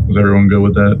 Is everyone good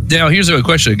with that? Now, here's a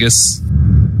question. I guess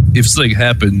if something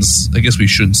happens, I guess we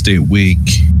shouldn't stay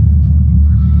awake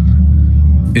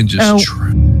and just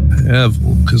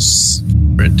travel because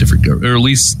we're in different or at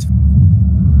least.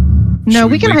 No,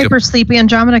 we can hypersleep.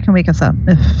 Andromeda can wake us up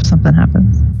if something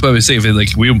happens. But I would say if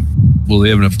will they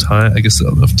have enough time? I guess they'll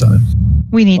have enough time.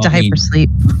 We need to hypersleep.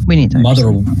 We need to.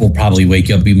 Mother will probably wake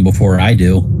up even before I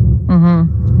do.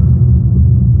 Mm-hmm.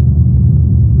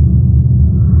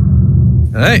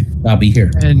 All right. I'll be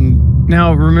here. And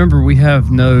now remember, we have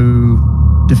no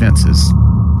defenses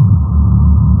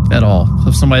at all. So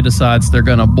if somebody decides they're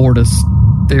going to board us,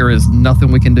 there is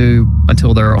nothing we can do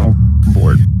until they're on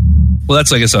board. Well,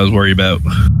 that's I guess I was worried about.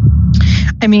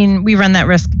 I mean, we run that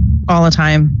risk all the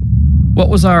time. What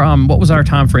was our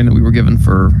time frame that we were given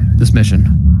for this mission?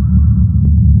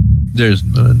 There's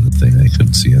nothing I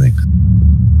couldn't see. I think.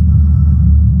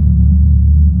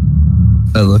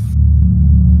 Look.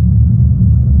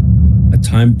 A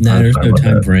time? No, there's no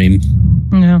time frame.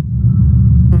 No.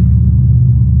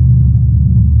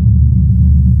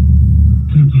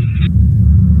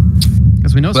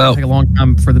 Because we know it's going to take a long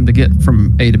time for them to get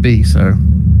from A to B. So.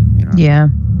 Yeah.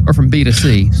 Or from B to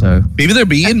C. So maybe they're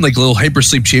being like little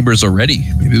hypersleep chambers already.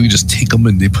 Maybe we just take them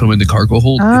and they put them in the cargo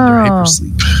hold and they're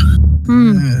hypersleep.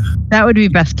 That would be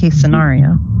best case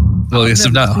scenario. Well, I guess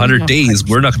if not 100 days,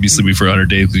 we're not going to be sleeping for 100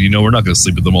 days because we're not going to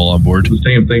sleep with them all on board. The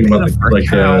same thing about all the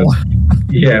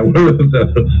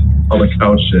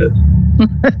cow shit.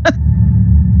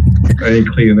 I ain't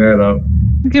cleaning that up.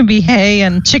 It's going to be hay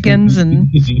and chickens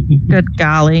and good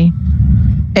golly,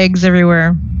 eggs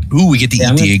everywhere. Ooh, we get to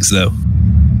eat the eggs though.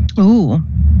 Ooh,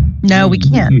 no, we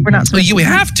can't. We're not supposed to. We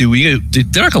have to.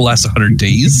 They're not going to last 100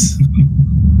 days.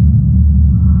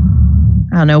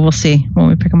 I don't know. We'll see when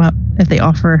we pick them up if they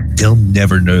offer. They'll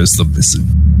never notice them missing.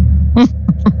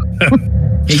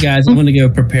 Hey guys, I'm going to go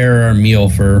prepare our meal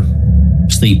for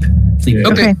sleep.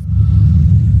 Okay.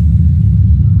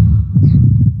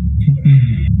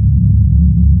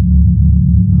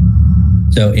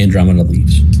 So Andromeda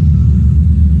leaves.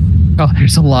 Oh,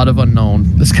 there's a lot of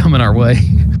unknown that's coming our way.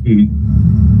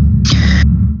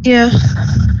 Yeah.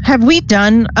 Have we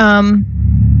done?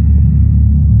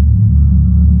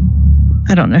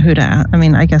 I don't know who to ask. I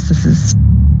mean, I guess this is.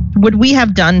 Would we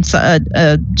have done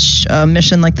a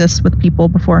mission like this with people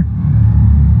before?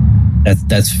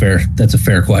 That's fair. That's a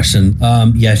fair question.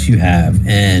 Yes, you have,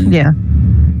 and yeah,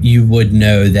 you would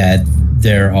know that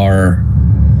there are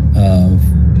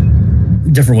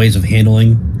different ways of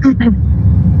handling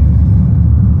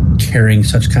carrying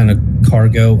such kind of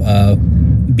cargo.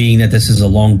 Being that this is a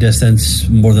long distance,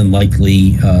 more than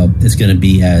likely it's going to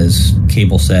be, as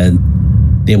Cable said,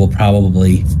 they will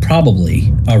probably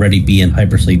already be in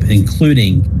hypersleep,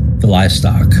 including the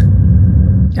livestock.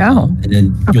 Oh, and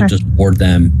then you'll just board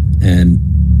them and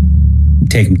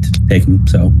take them.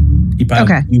 So you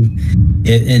probably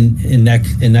in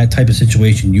that type of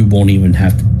situation, you won't even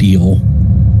have to deal.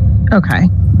 Okay.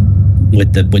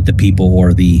 With the people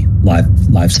or the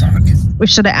livestock. We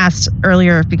should have asked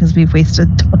earlier because we've wasted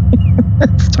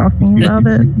time talking about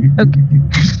it. Okay.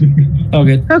 Oh,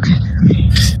 good. Okay.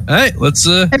 All right, let's.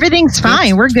 Everything's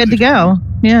fine. We're good to go.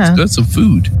 Yeah. Let's go some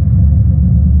food.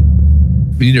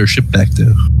 We need our ship back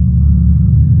though.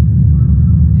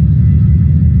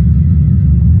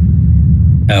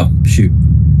 Oh shoot!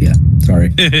 Yeah,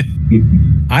 sorry.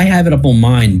 I have it up on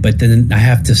mine, but then I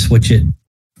have to switch it.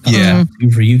 Yeah,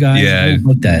 for you guys. Yeah, I don't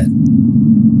like that.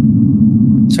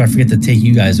 So I forget to take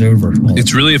you guys over.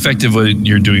 It's really effective when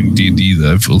you're doing D&D,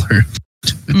 though. I've learned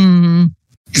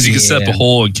because you can set up a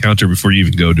whole encounter before you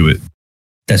even go to it.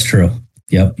 That's true.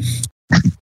 Yep.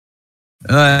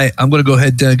 All right, I'm going to go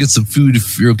ahead and get some food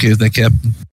if you're okay with that,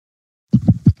 Captain.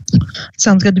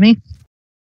 Sounds good to me.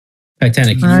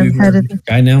 Titanic, can you move your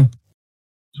guy now?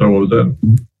 So what was that?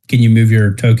 Can you move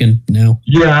your token now?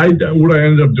 Yeah, what I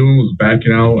ended up doing was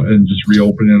backing out and just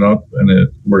reopening it up, and it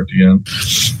worked again.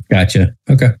 Gotcha.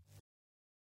 Okay.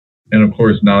 And of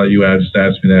course, now that you just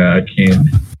asked me that, I can.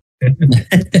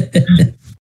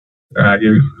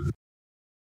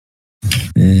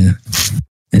 Yeah,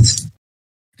 I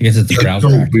guess it's a browser.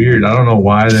 So weird. I don't know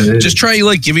why that is. Just try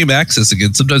giving him access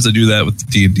again. Sometimes I do that with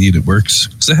D&D and it works.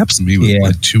 Because it happens to me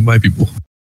with two of my people.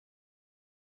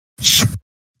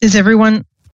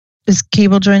 Is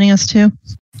Cable joining us too?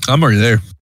 I'm already there.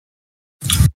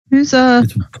 Who's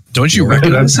Don't you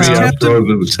recognize this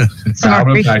captain? I'm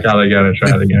gonna back out again and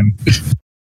try it again.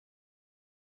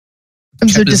 I'm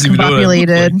so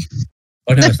discombobulated.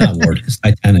 Oh no, it's not Ward. It's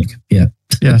Titanic. Yeah.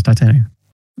 Yeah, it's Titanic.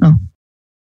 Oh.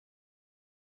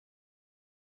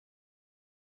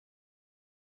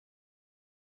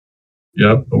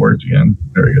 Yep, it worked again.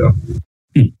 There we go.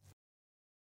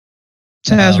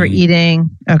 So as we're eating,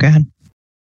 go ahead.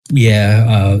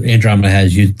 Yeah, Andromeda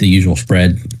has the usual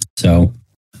spread. So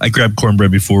I grab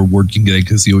cornbread before Ward can get it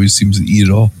because he always seems to eat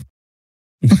it all.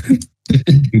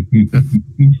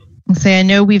 I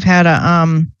know we've had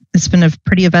it's been a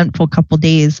pretty eventful couple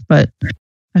days, but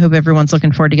I hope everyone's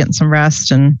looking forward to getting some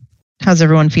rest. And how's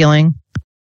everyone feeling?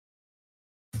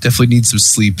 Definitely need some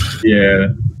sleep. Yeah,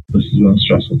 this is a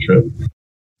stressful trip.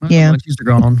 Yeah. Lunches are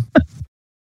gone.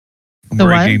 I'm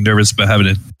already getting nervous about having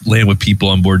to land with people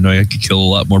on board, knowing I could kill a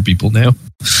lot more people now.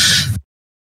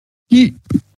 We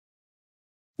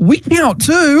count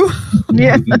too.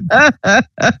 Yeah.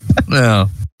 No,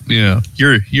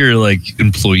 you're like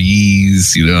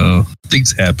employees.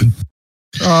 Things happen.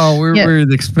 Oh, we're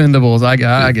the Expendables. I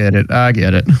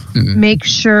get it. Make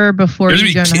sure before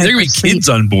there gonna be kids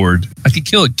on board. I could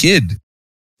kill a kid.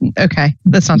 Okay,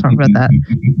 let's not talk about that.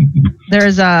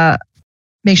 There's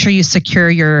make sure you secure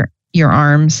your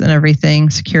arms and everything.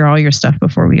 Secure all your stuff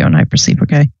before we go in hypersleep.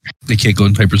 Okay. They can't go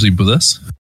in hypersleep with us.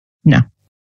 No.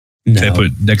 Can I put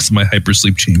it next to my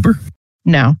hypersleep chamber?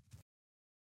 No.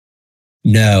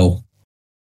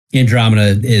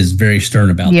 Andromeda is very stern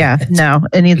about that. Yeah, no.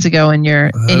 It needs to go in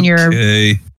your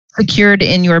secured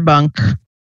in your bunk.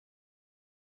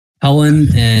 Helen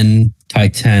and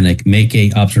Titanic, make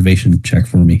a observation check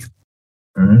for me.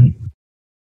 All right.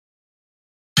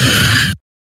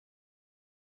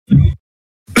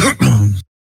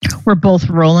 We're both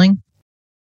rolling.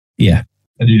 Yeah.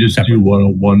 And you just do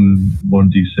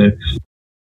 1d6?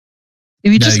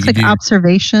 If you just click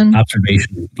observation.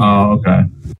 Observation. Oh, okay.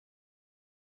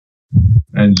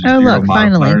 And look,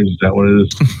 finally. Is that what it is?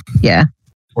 Yeah.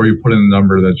 Or you put in the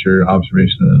number that your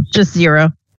observation is? Just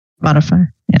 0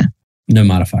 modifier. Yeah. No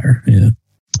modifier. Yeah.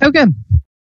 Okay. I'm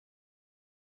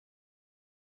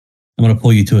going to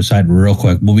pull you to a side real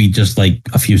quick. We'll be just like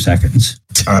a few seconds.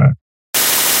 All right.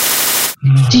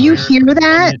 Do you hear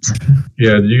that?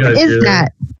 Yeah, do you guys hear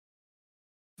that?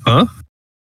 Huh?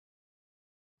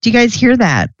 Do you guys hear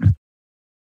that? I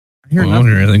don't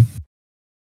hear anything.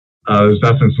 There's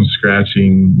definitely some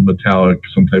scratching, metallic,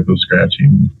 some type of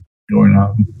scratching going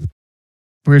on.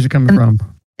 Where's it coming from?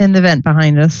 In the vent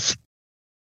behind us.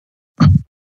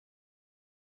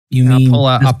 You mean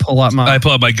I pull out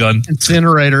my gun.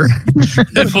 Incinerator.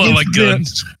 I pull out my gun.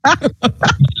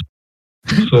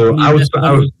 So I was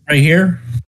right here.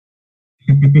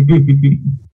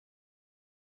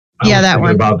 That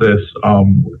one. About this,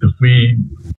 if we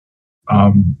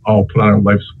all put on our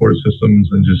life support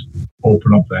systems and just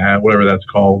open up the hat, whatever that's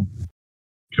called.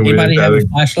 Can anybody have a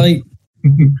flashlight?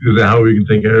 Is that how we can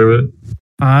take care of it?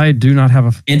 I do not have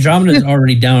a. Andromeda is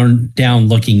already down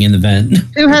looking in the vent.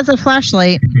 Who has a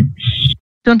flashlight?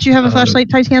 Don't you have a flashlight,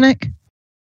 Titanic?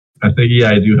 I think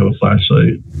I do have a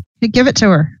flashlight. Give it to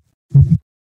her.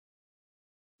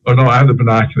 Oh no, I have the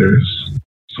binoculars.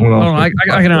 Someone else. Oh, I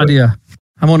got an idea.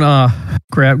 I'm gonna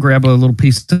grab a little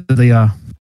piece of the.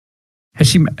 Has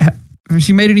she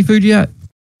made any food yet,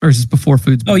 or is this before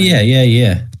food's? Oh yeah.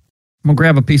 I'm gonna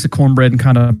grab a piece of cornbread and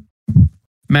kind of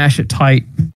mash it tight,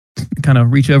 kind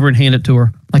of reach over and hand it to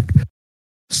her, like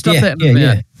stuff that in the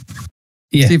vent.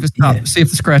 Yeah. See if it stops. See if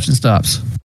the scratching stops.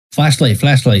 Flashlight.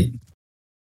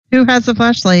 Who has the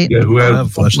flashlight? Yeah, who has a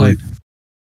flashlight?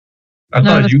 I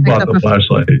thought you bought the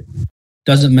flashlight.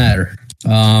 Doesn't matter.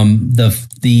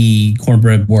 The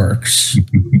cornbread works,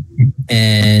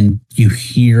 and you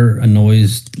hear a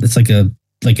noise. It's like a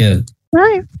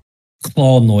right.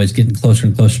 claw noise getting closer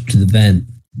and closer to the vent,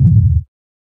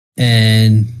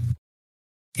 and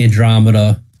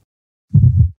Andromeda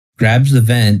grabs the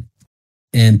vent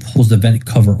and pulls the vent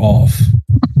cover off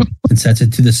and sets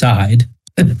it to the side.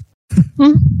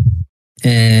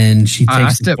 And she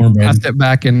takes the cornbread. I step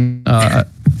back and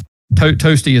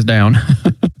Toasty is down.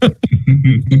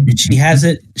 She has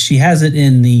it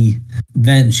in the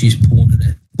vent. She's pulling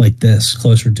it like this,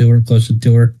 closer to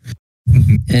her.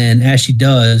 And as she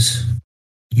does,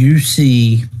 you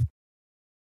see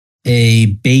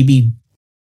a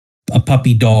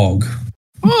puppy dog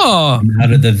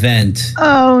out of the vent.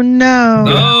 Oh no!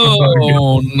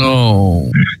 Oh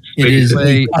no! It is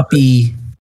a puppy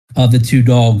of the two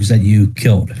dogs that you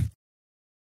killed.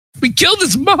 We killed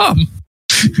his mom.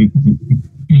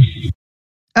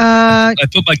 I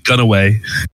put my gun away.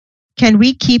 Can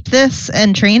we keep this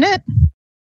and train it?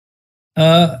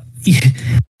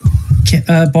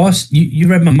 Boss, you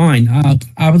read my mind.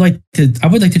 I would like to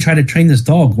try to train this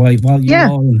dog while you're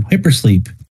all in hypersleep.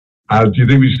 Do you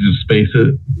think we should just space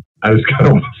it? I just kind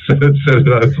of want to set it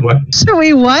out way. Should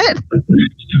we what?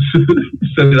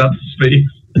 Send it out to space.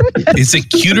 Is it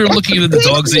cuter looking than the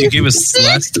dogs that you gave us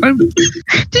last time? Did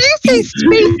you say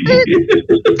space it?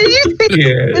 Did you say,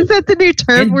 is that the new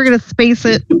term? We're going to space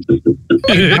it.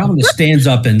 Andromeda stands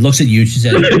up and looks at you. She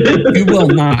says, "You will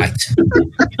not.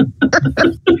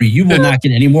 You will not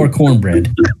get any more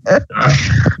cornbread."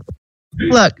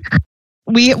 Look,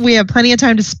 we have plenty of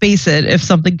time to space it if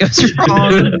something goes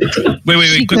wrong.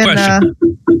 Wait. Quick question.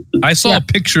 I saw a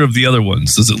picture of the other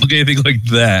ones. Does it look anything like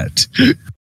that?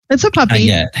 It's a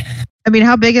puppy. I mean,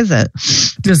 how big is it?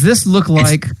 Does this look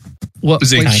like what?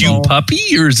 Is it a cute puppy,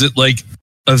 or is it like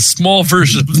a small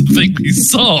version of the thing we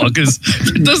saw? Because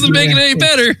it doesn't make it any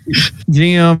better.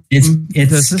 GM,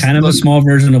 it's kind of a small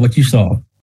version of what you saw.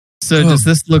 So does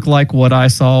this look like what I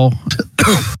saw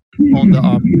on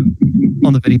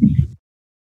the video?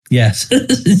 Yes.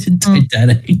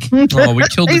 Titanic. Oh, we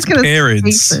killed his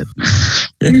parents.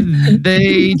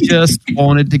 They just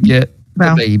wanted to get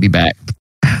the baby back.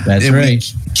 That's right.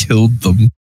 We killed them.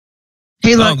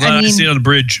 Hey, look, I see it on the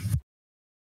bridge.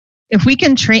 If we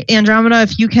can train Andromeda,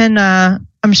 if you can,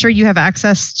 I'm sure you have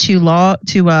access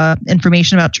to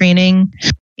information about training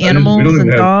animals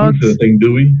and dogs. The thing,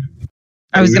 do we?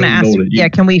 I was going to ask. Yeah,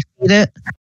 can we feed it?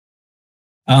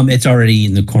 It's already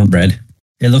in the cornbread.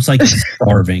 It looks like it's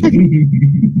starving.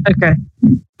 Okay.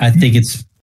 I think it's.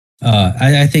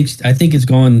 I think it's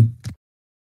going.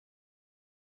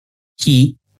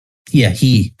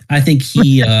 I think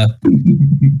he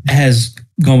has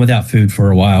gone without food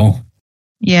for a while.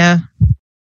 Yeah.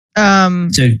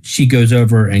 So she goes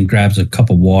over and grabs a cup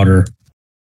of water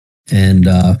and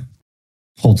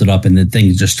holds it up, and the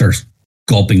thing just starts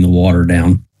gulping the water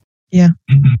down. Yeah.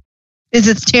 Is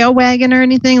its tail wagging or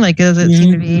anything? Like, does it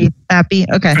seem to be happy?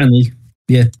 Okay. Friendly.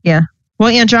 Yeah. Yeah. Well,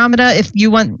 Andromeda, if you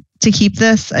want to keep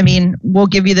this, I mean, we'll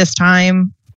give you this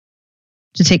time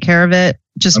to take care of it.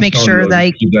 Just make sure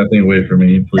that keep that thing away from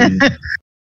me, please.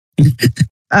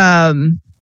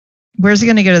 Where's it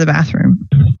going to go to the bathroom?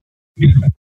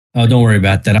 Oh, don't worry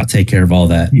about that. I'll take care of all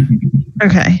that.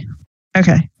 Okay.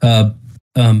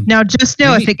 Now, just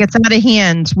know if it gets out of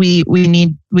hand, we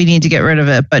need to get rid of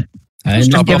it. But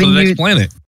stop off to the next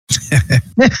planet.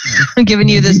 I'm giving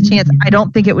you this chance. I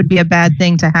don't think it would be a bad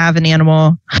thing to have an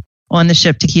animal on the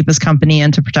ship to keep us company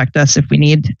and to protect us if we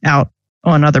need out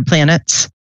on other planets.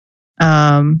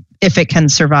 If it can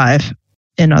survive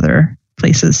in other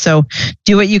places. So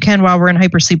do what you can while we're in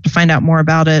hypersleep to find out more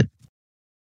about it.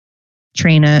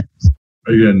 Train it.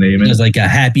 Are you going to name it? It's like a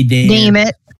happy day. Name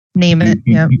it.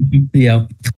 Yeah. Yeah.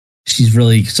 She's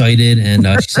really excited, and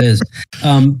she says,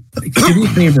 "Give me a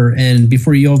favor, and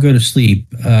before you all go to sleep,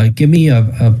 give me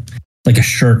a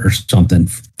shirt or something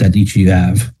that each of you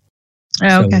have.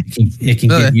 Oh, okay. So it can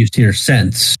get used to your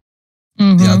sense."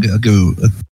 Mm-hmm. Yeah, I'll go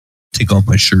take off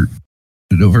my shirt.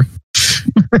 Put it over.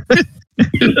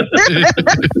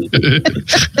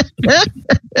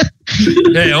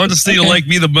 Hey, I want to see you like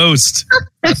me the most.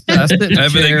 I sit in a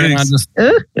chair and I just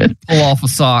pull off a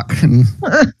sock and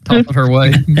toss it her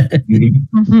way.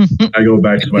 I go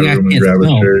back to my room and grab a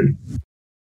shirt.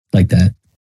 Like that.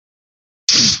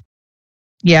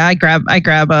 Yeah, I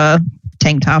grab a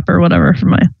tank top or whatever for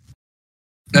my.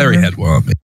 I already had one on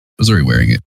me. I was already wearing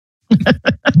it.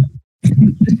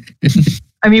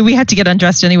 I mean, we had to get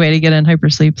undressed anyway to get in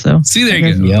hypersleep. So see, there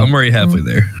you go. Yep. I'm already halfway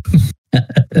there.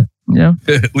 Yeah.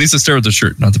 At least I start with the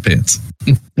shirt, not the pants.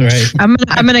 Right. I'm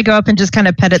gonna go up and just kind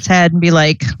of pet its head and be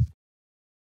like,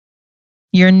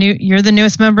 "You're the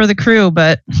newest member of the crew,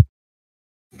 but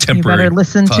temporary. You better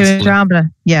listen possibly. to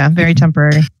Andromeda." Yeah, very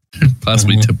temporary.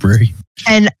 Possibly temporary.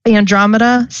 And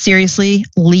Andromeda, seriously,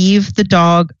 leave the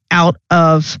dog out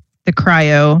of the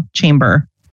cryo chamber.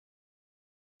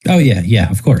 Oh, yeah,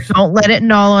 of course. Don't let it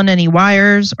gnaw on any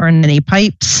wires or in any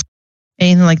pipes,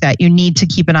 anything like that. You need to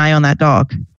keep an eye on that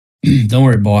dog. Don't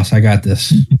worry, boss. I got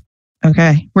this.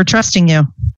 Okay. We're trusting you.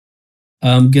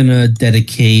 I'm gonna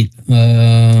dedicate.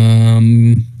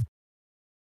 Can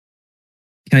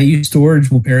I use storage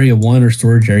area 1 or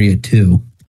storage area 2?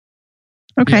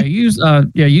 Okay.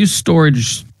 Use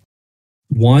storage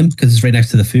 1 because it's right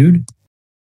next to the food.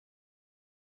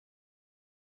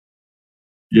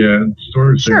 Yeah,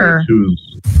 storage area 2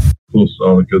 is close to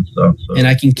all the good stuff. So. And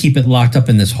I can keep it locked up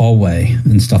in this hallway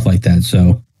and stuff like that.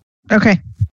 So. Okay.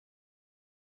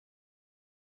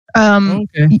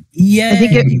 Okay. Yeah.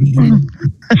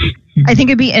 I think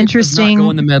it'd be interesting. Not go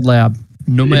in the med lab.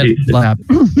 No med lab.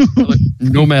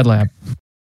 No med lab.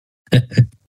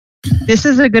 This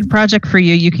is a good project for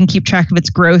you. You can keep track of its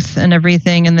growth and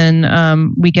everything, and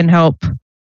then we can help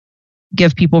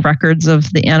give people records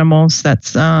of the animals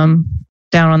that's down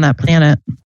on that planet.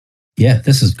 Yeah,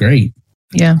 this is great.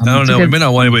 Yeah. I don't know. We may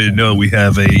not want anybody to know we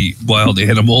have a wild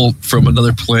animal from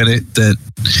another planet that.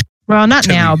 Well, not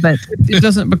now, but it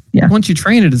doesn't. But once you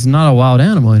train it, it's not a wild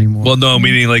animal anymore. Well, no,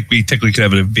 meaning like we technically could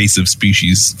have an invasive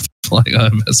species flying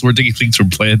on us. We're taking things from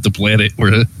planet to planet.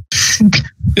 We're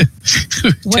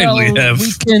technically have.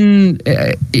 We can.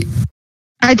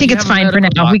 I think it's fine for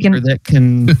now. We can that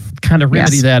can kind of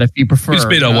remedy that if you prefer. We just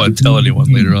may not want to tell anyone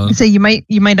later on. So you might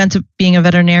end up being a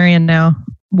veterinarian now.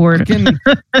 Ward. I'm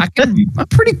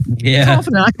pretty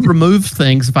confident I can remove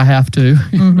things if I have to.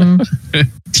 Mm-hmm.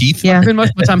 Teeth? Yeah. I spend most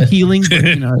of my time healing,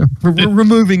 but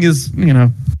removing is,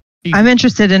 I'm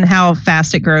interested in how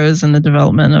fast it grows and the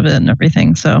development of it and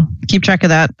everything. So keep track of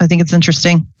that. I think it's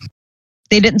interesting.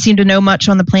 They didn't seem to know much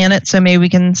on the planet, so maybe we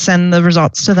can send the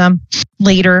results to them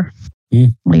later.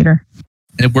 Later.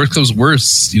 And worse comes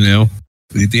worse, they have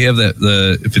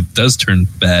that, if it does turn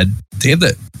bad, they have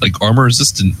that like armor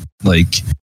resistant like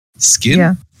skin.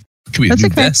 Yeah. Can be a new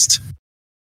vest.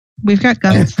 We've got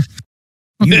guns.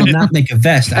 You will not make a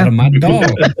vest out of my dog.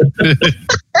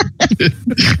 You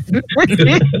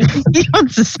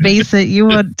want to space it. You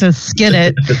want to skin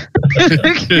it.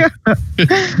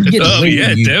 Oh,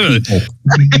 yeah,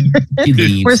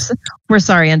 definitely. We're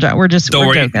sorry, Andra. We're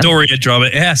joking. Don't worry,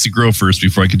 Andromeda. It has to grow first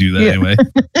before I can do that anyway.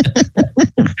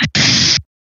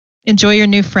 Enjoy your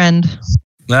new friend.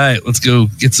 All right, let's go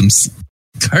get some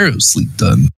Cairo sleep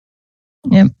done.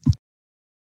 Yep.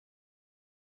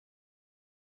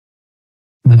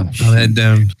 I'll head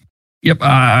down. Yep,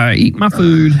 I eat my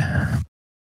food.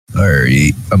 All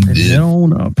right, I'm good. Head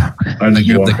on up. I just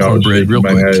got walk the out, cornbread real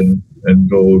my quick. head and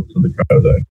go to the crowd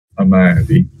deck. I'm not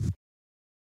happy.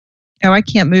 Oh, I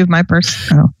can't move my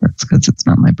purse. Oh, that's because it's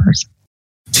not my purse.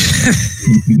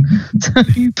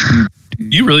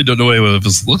 You really don't know what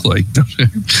this look like.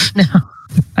 No,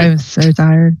 I was so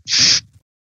tired.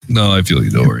 No, I feel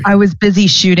you. Don't worry. I was busy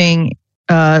shooting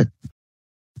dogs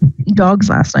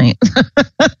last night.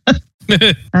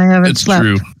 I haven't It's slept.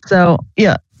 true. So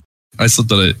yeah, I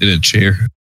slept in a chair.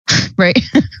 right.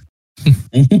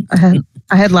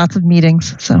 I had lots of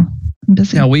meetings, so I'm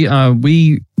busy. Yeah,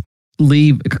 we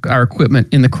leave our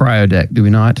equipment in the cryo deck, do we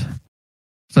not?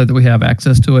 So that we have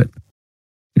access to it.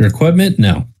 Your equipment?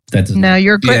 No. That doesn't. No,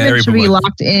 your equipment should be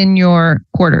locked in your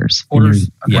quarters.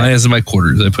 Mine is in my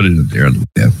quarters. I put it in there.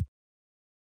 Yeah.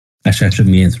 Actually, I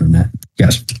shouldn't be answering that.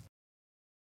 Yes.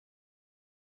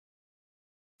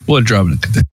 Well, Andromeda.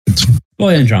 Well,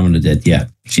 Andromeda did. Yeah,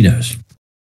 she knows.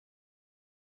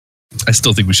 I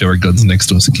still think we should have our guns next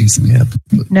to us in case something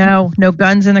happens. No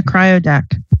guns in the cryo deck.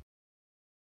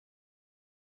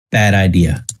 Bad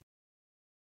idea.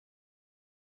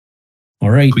 All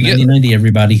right, 90-90,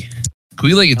 everybody.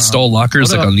 Can we install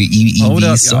lockers on the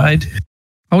EV side?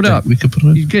 Hold up. We could put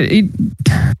them.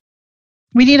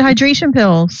 We need hydration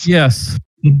pills. Yes.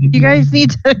 You guys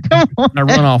need to come on. I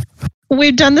run off.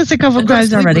 We've done this a couple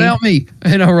times already. Without me,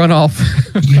 and I run off.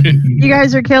 You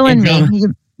guys are killing me.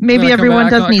 Maybe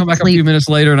everyone does need come back sleep. a few minutes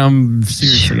later, and I'm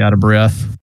seriously out of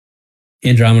breath.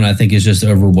 Andromeda, I think, is just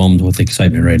overwhelmed with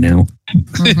excitement right now.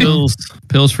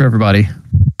 Pills for everybody.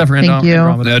 Thank you. Now,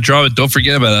 Andromeda, don't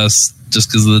forget about us just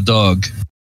because of the dog.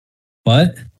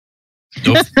 What?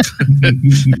 Yeah,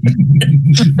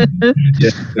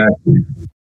 exactly.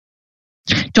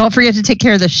 Don't forget to take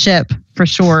care of the ship for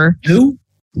sure. Who?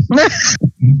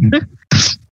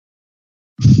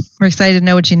 We're excited to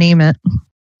know what you name it.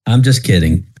 I'm just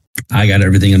kidding. I got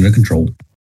everything under control.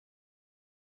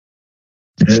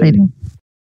 It's exciting.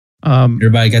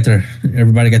 Everybody got their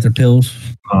pills.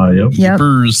 Yep.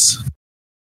 Spurs.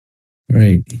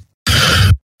 Right.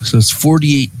 So it's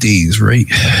 48 days, right?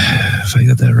 If I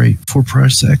got that right, 4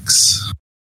 parsecs,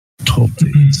 12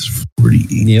 days,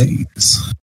 48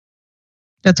 days.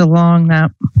 That's a long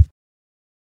nap.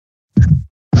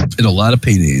 And a lot of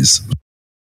paydays.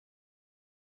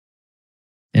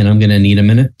 And I'm going to need a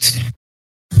minute.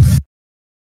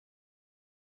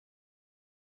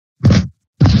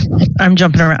 I'm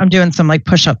jumping around. I'm doing some like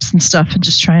push-ups and stuff and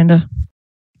just trying to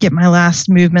get my last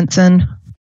movements in.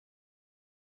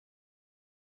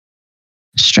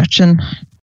 Stretching.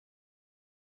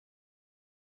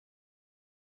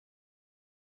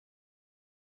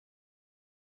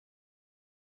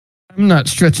 I'm not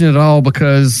stretching at all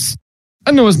because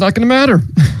I know it's not going to matter.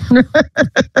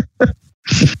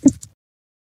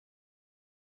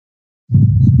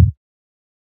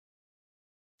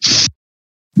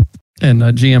 And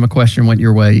GM, a question went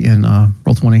your way in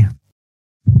Roll20.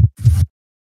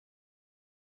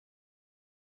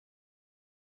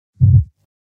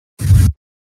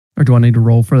 Or do I need to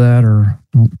roll for that? Or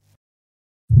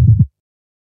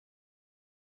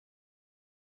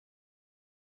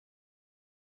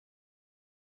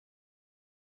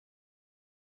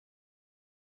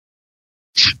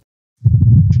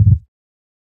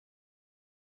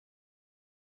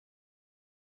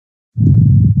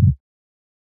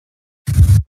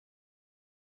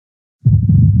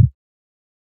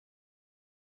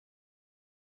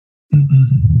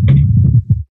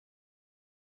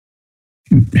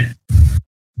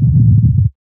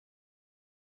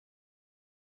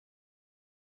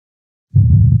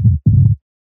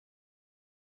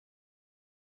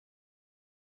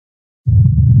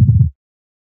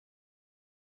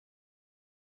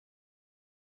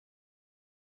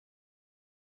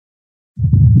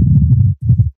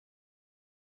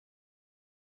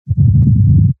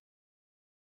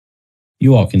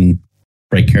You all can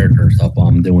break character stuff while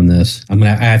I'm doing this. I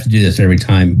have to do this every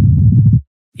time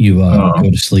you go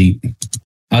to sleep.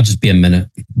 I'll just be a minute.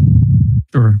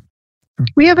 Sure.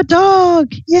 We have a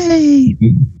dog! Yay!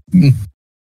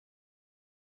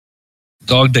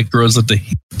 Dog that grows up to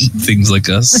eat things like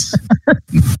us.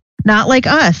 Not like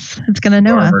us. It's gonna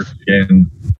know us.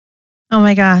 Skin. Oh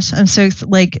my gosh, I'm so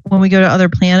like when we go to other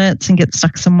planets and get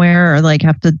stuck somewhere or like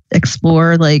have to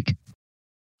explore. Like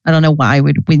I don't know why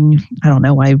we'd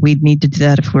need to do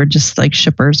that if we're just like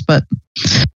shippers, but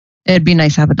it'd be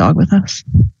nice to have a dog with us.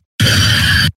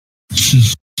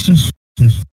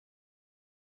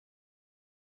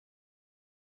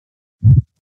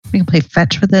 We can play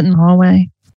fetch with it in the hallway.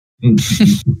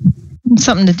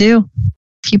 Something to do.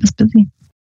 Keep us busy.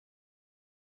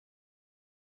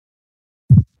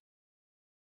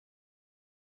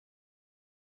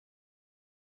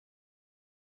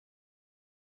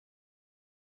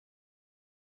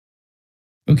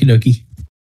 Okie dokie.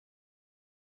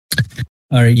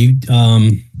 All right, you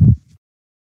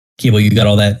Cable, you got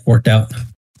all that worked out?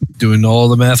 Doing all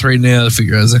the math right now to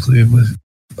figure out exactly what.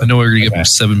 I know we're going to get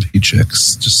 7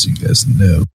 paychecks, just so you guys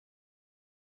know.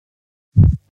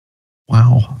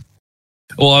 Wow.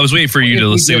 Well, I was waiting for you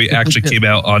to say we actually came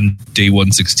out on day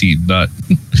 116, not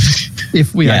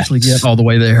if we actually get all the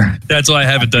way there. That's why I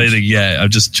haven't done anything yet. I'm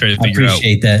just trying to figure out. I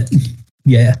appreciate that.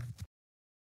 Yeah.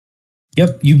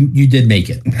 Yep, you did make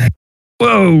it.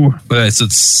 Whoa. Okay, so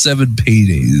it's 7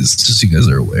 paydays, just so you guys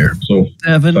are aware. So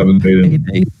 7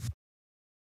 paydays.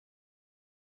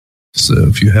 So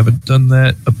if you haven't done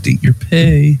that, update your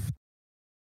pay.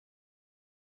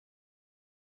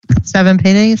 7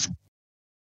 paydays?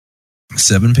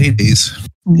 7 paydays.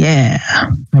 Yeah.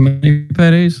 How many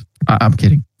paydays? I'm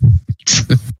kidding.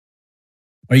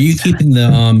 Are you keeping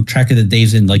the track of the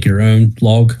days in like your own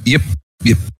log? Yep.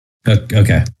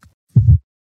 Okay.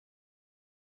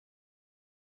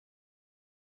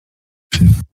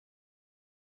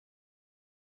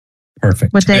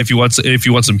 Perfect. If you want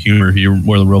some humor, you're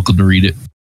more than welcome to read it.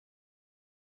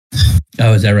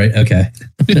 Oh, is that right? Okay.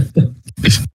 It's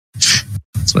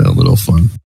a little fun.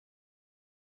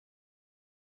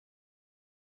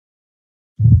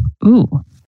 Ooh.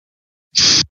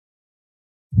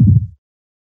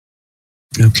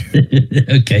 Okay.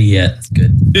 Okay, yeah, that's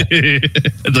good. I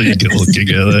thought you'd get looking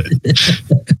at it.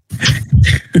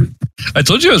 I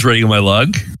told you I was writing my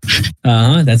log.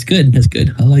 That's good. That's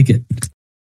good. I like it.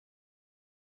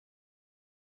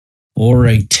 All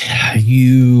right.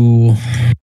 You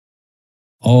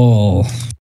all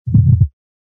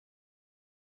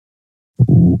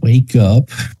wake up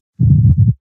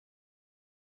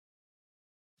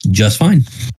just fine.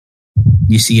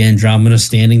 You see Andromeda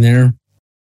standing there.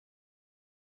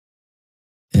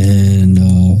 And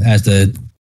as the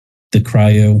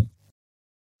cryo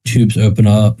tubes open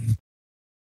up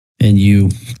and you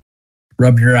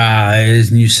rub your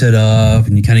eyes and you sit up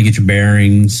and you kind of get your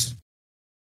bearings,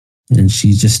 and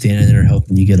she's just standing there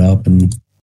helping you get up and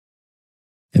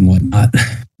whatnot.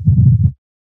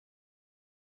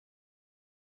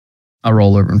 I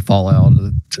roll over and fall out of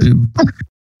the tube.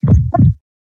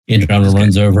 Andromeda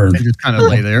runs over and just kind of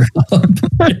lay there.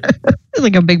 It's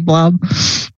like a big blob.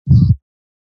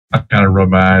 I kind of rub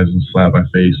my eyes and slap my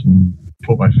face and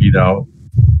put my feet out,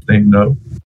 straightened up.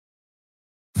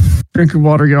 Drink your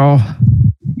water, y'all.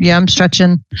 Yeah, I'm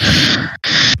stretching.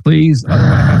 Please, I don't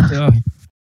want to have to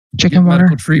drinking water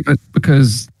medical treatment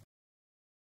because,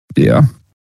 yeah.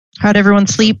 How'd everyone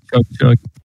sleep? Ugh,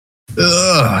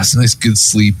 it's a nice, good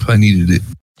sleep. I needed it.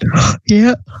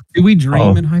 Yeah. Do we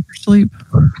dream in hypersleep?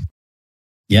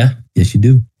 Yeah, yes, you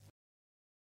do.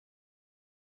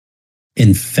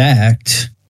 In fact,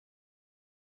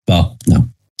 well, no,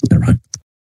 never mind.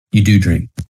 You do dream.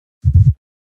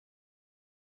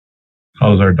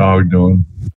 How's our dog doing?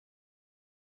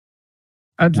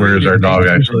 Where's our dog,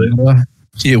 actually?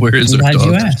 Yeah, where is our Glad you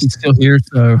dog? asked. He's still here,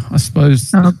 so I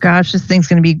suppose. Oh gosh, this thing's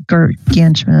gonna be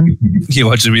gargantuan. Yeah,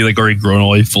 watch it be like already grown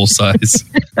away full size.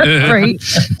 Right.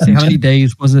 See, how many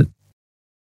days was it?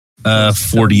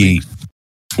 48.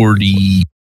 48.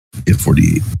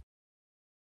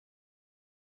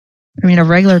 I mean, a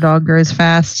regular dog grows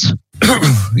fast.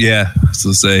 Yeah,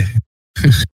 so say.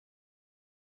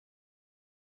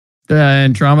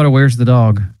 Andromeda, where's the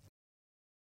dog?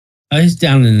 He's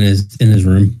down in his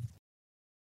room.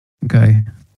 Okay.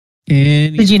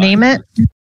 Did you name it?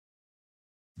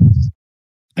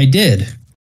 I did,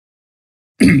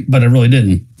 but I really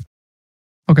didn't.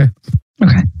 Okay.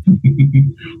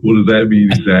 What does that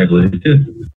mean exactly?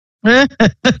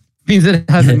 Means it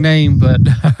has a name, but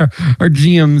our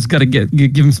GM's got to give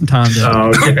him some time.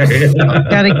 Okay.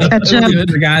 Gotta catch up.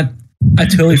 I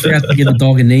totally forgot to give the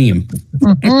dog a name.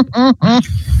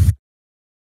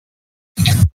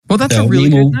 Well, that's a really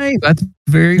good name. That's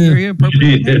very, very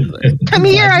appropriate. Name. Come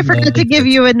here. I forgot to give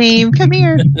you a name. Come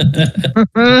here.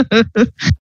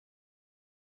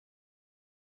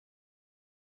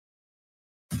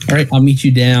 All right, I'll meet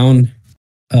you down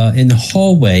in the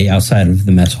hallway outside of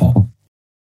the mess hall.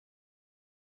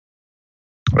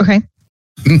 Okay.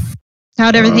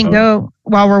 How'd everything go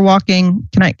while we're walking?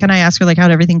 Can I ask her like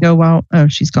how'd everything go while? Oh,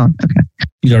 she's gone. Okay.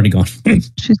 She's already gone.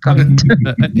 She's gone.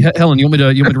 Helen, you want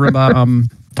me to run by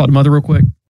talk to Mother real quick?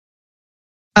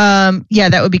 Yeah,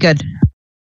 that would be good.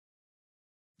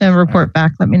 And report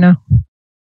back. Let me know. All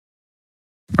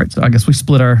right, so I guess we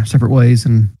split our separate ways,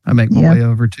 and I make my way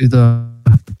over to the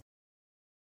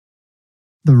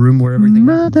room where everything.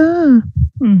 Mother.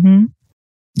 Mm-hmm.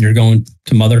 You're going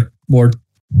to Mother Ward?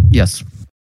 Yes.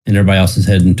 And everybody else is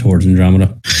heading towards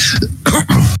Andromeda.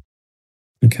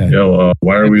 Okay. Yeah,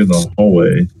 why are we in the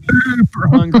hallway? Super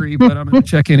hungry, but I'm going to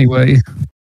check anyway.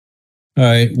 All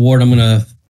right, Ward, I'm going to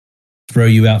throw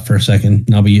you out for a second.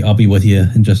 And I'll be with you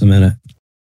in just a minute.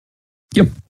 Yep.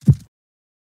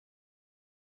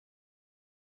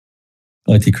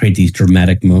 I like to create these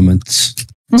dramatic moments.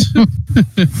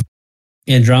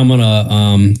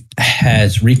 Andromeda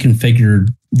has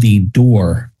reconfigured the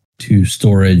door to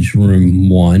storage room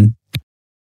 1.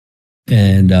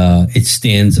 And it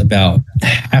stands about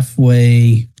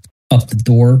halfway up the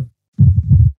door,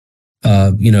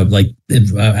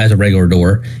 as a regular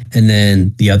door. And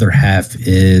then the other half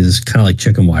is kind of like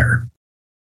chicken wire.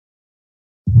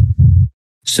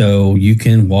 So you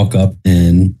can walk up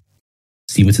and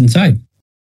see what's inside.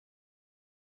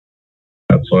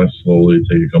 So I slowly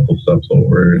take a couple steps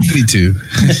over. Me too.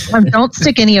 Don't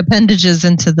stick any appendages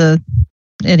into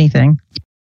anything.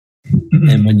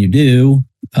 And when you do,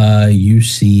 you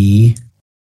see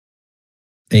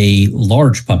a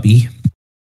large puppy,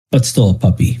 but still a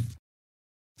puppy.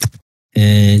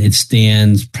 And it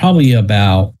stands probably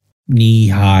about knee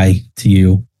high to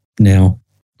you now.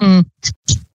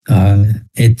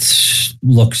 It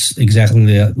looks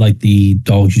exactly like the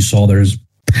dogs you saw. There's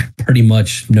pretty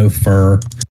much no fur.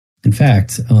 In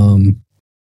fact,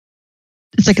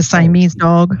 it's like a Siamese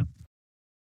dog.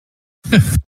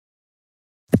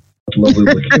 Lovely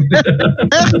looking.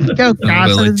 Oh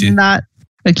gosh, it's not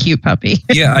a cute puppy.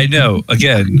 Yeah, I know.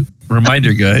 Again,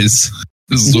 reminder, guys.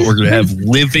 This is what we're going to have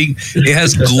living. It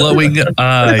has glowing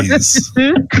eyes.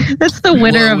 That's the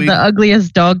winner of the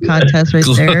ugliest dog contest right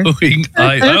there.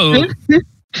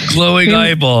 Glowing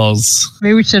eyeballs.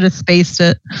 Maybe we should have spaced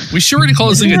it. We should already call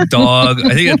this thing a dog.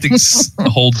 I think that thing's a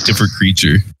whole different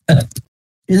creature.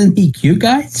 Isn't he cute,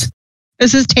 guys?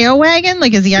 Is his tail wagging?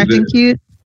 Like, is he acting cute?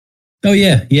 Oh,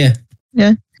 yeah.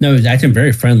 No, he's acting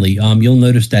very friendly. You'll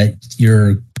notice that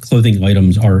your clothing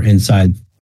items are inside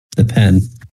the pen.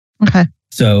 Okay.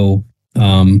 So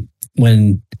when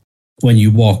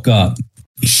you walk up,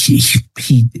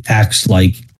 he acts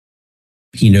like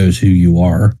he knows who you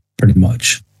are, pretty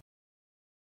much.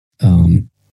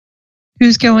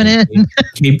 Who's going in?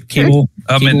 Cable.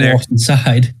 I'm in there. Walks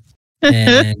inside,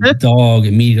 and the dog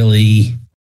immediately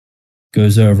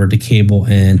goes over to Cable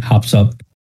and hops up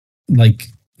like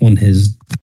on his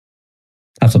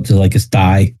top walks up to like his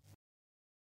thigh.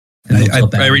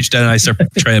 I reach down and I start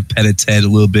trying to pet its head a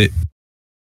little bit.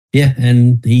 Yeah,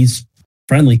 and he's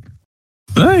friendly.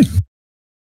 All right.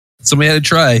 Somebody had to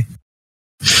try.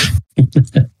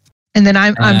 And then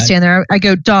I'm standing there. I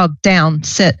go, dog, down,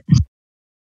 sit.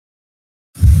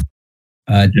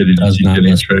 Does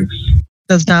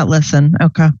not listen.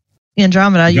 Okay.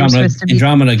 Andromeda, you're supposed to be.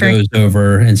 Andromeda goes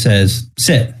over and says,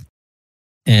 sit.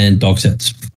 And dog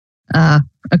sits.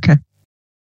 Okay.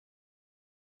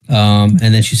 And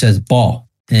then she says, ball.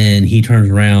 And he turns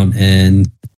around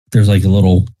and there's like a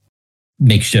little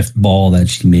makeshift ball that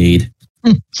she made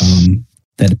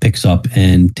that it picks up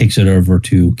and takes it over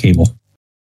to Cable.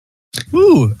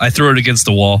 Ooh, I throw it against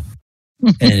the wall.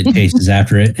 And it chases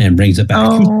after it and brings it back.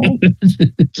 Oh,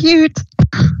 cute.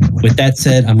 With that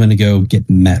said, I'm going to go get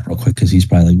Matt real quick because he's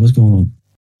probably like, what's going on?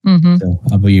 Mm-hmm. So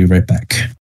I'll be right back.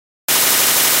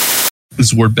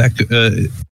 Is Ward back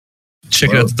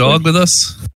checking out the dog with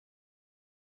us?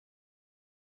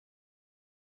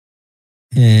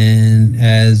 And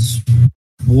as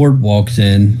Ward walks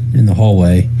in the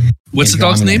hallway. What's the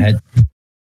dog's name?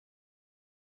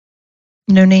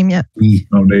 No name yet.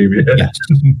 No name yet. Yes.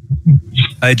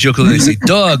 I jokingly say,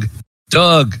 dog,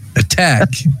 attack.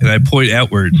 And I point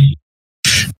outward.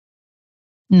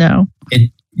 No.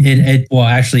 Well,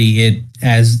 actually,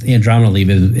 as Andromeda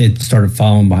leaves, it started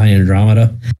following behind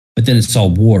Andromeda, but then it saw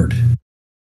Ward.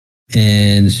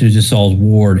 And as soon as it saw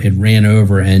Ward, it ran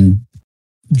over and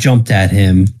jumped at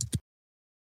him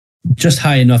just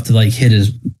high enough to like hit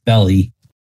hit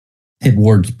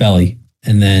Ward's belly,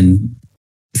 and then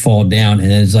fall down.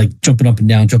 And it's like jumping up and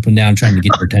down, trying to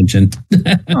get your attention.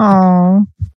 Oh.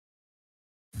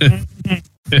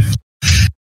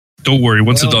 Don't worry.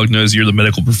 Once the dog knows you're the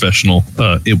medical professional,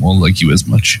 it won't like you as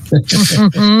much.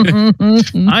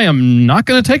 I am not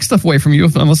going to take stuff away from you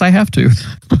unless I have to.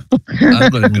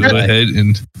 I'm going to go ahead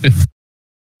and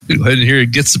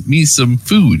get me some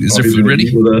food. Is there food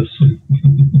ready?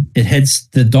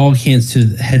 The dog heads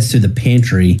to the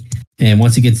pantry, and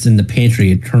once it gets in the pantry,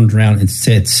 it turns around and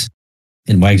sits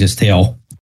and wags its tail.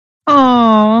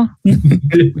 Oh,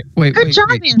 wait, good job,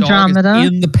 Andromeda.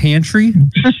 In the pantry,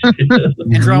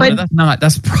 Andromeda.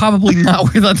 That's probably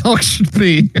not where that dog should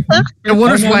be.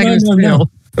 What is wagging its tail?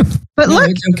 But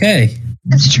look, it's okay.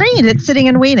 It's trained. It's sitting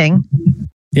and waiting.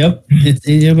 Yep,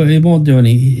 it won't do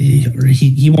any.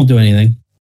 He won't do anything.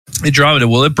 Andromeda,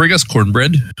 will it bring us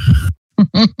cornbread?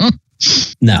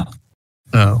 No.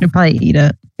 Oh, You'll probably eat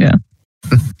it. Yeah,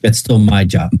 that's still my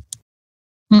job.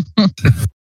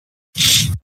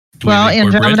 Well,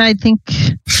 Andromeda, I think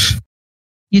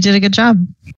you did a good job.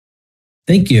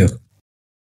 Thank you.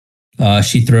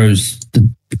 She throws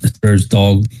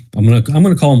dog. I'm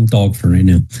gonna call him dog for right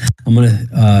now.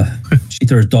 She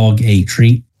throws dog a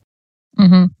treat.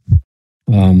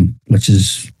 Mm-hmm. Which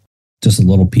is just a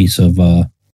little piece of.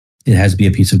 It has to be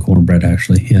a piece of cornbread,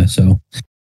 actually. Yeah. So.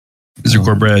 Is there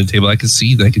cornbread at the table I can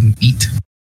see that I can eat?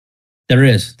 There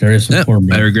is some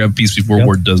cornbread. I grab a piece before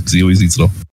Ward does because he always eats it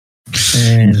all.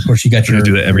 And of course, you got your.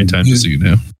 Do that every time, just so you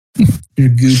know. Your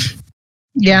goop.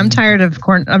 Yeah, I'm tired of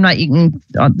corn. I'm not eating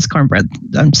this cornbread.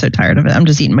 I'm so tired of it. I'm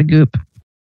just eating my goop.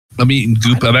 I'm eating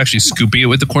goop. I'm actually scooping it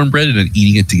with the cornbread and then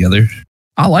eating it together.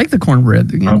 I like the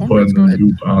cornbread. I'm putting the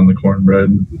goop on the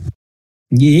cornbread.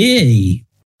 Yay!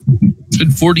 It's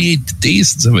been 48 days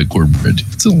since I've had cornbread.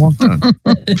 It's a long time.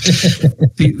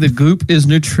 The goop is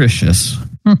nutritious,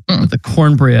 but the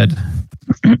cornbread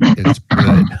is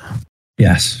good.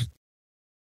 Yes.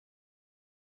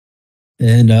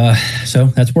 And so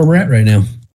that's where we're at right now.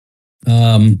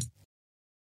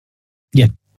 Yeah.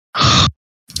 All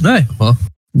right. Well,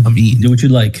 I'm eating. Do what you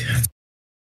like.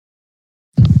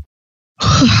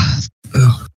 I'm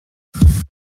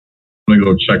going to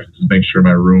go check to make sure my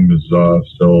room is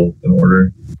still in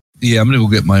order. Yeah, I'm going to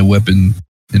go get my weapon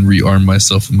and rearm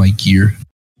myself with my gear.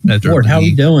 Ward, how are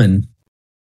you doing?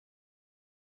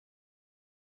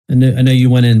 I know you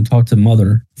went in and talked to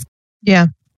Mother. Yeah.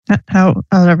 How'd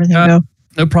everything go?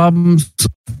 No problems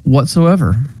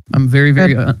whatsoever. I'm very,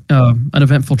 very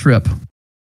uneventful trip.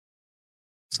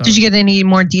 So. Did you get any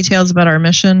more details about our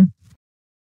mission?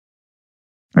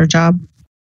 Our job?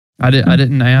 I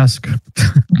didn't ask. Okay.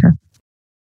 I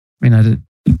mean, I did.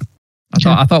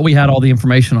 I thought we had all the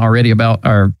information already about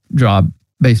our job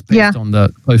based on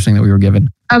the posting that we were given.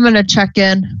 I'm gonna check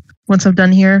in once I'm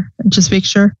done here and just make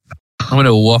sure. I'm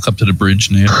gonna walk up to the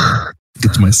bridge now.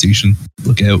 Get to my station.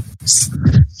 Look out.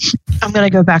 I'm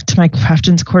gonna go back to my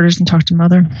captain's quarters and talk to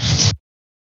Mother.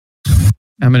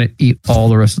 I'm gonna eat all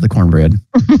the rest of the cornbread.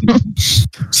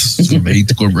 So I eat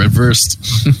the cornbread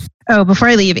first. Oh, before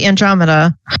I leave,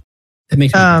 Andromeda.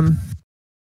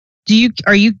 Do you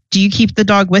keep the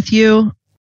dog with you,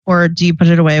 or do you put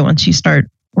it away once you start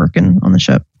working on the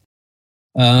ship?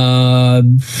 Now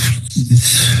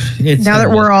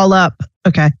that we're all up,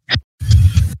 okay.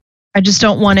 I just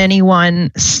don't want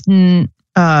anyone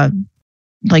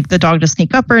like the dog to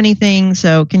sneak up or anything.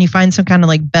 So can you find some kind of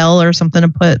like bell or something to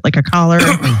put, like a collar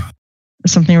or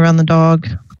something around the dog?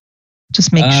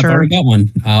 Just make sure. I've already got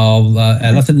one.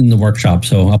 I left it in the workshop,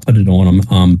 so I'll put it on him.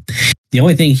 The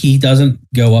only thing, he doesn't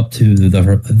go up to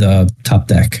the top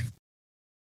deck.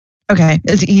 Okay.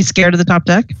 Is he scared of the top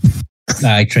deck?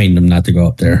 I trained him not to go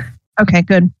up there. Okay,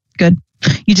 good.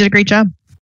 You did a great job.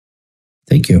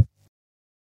 Thank you.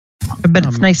 But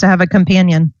it's nice to have a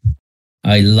companion.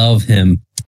 I love him.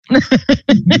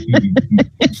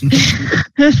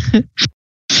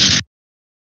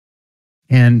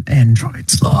 And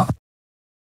androids. So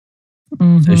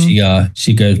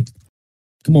she goes,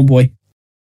 "Come on, boy,"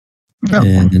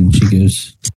 and then she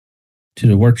goes to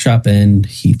the workshop, and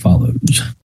he follows.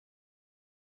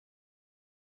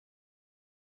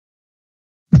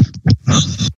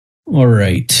 All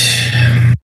right.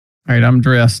 I'm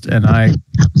dressed, and I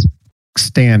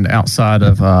stand outside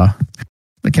of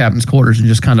the captain's quarters and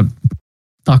just kind of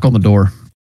knock on the door.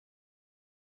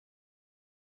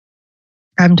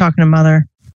 I'm talking to Mother.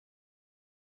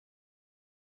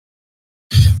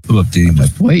 I'm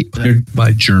updating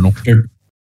my journal. You're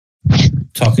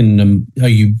talking to. Are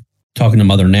you talking to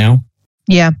Mother now?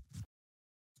 Yeah.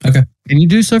 Okay. Can you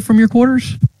do so from your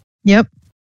quarters? Yep.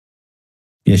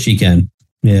 Yeah, she can.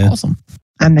 Yeah. Awesome.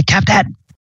 I'm the captain.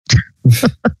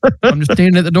 I'm just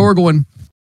standing at the door going.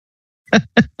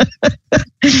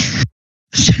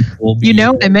 You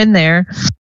know I'm in there.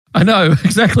 I know,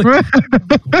 exactly. Are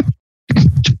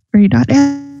you not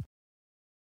in?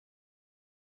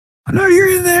 I know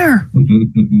you're in there.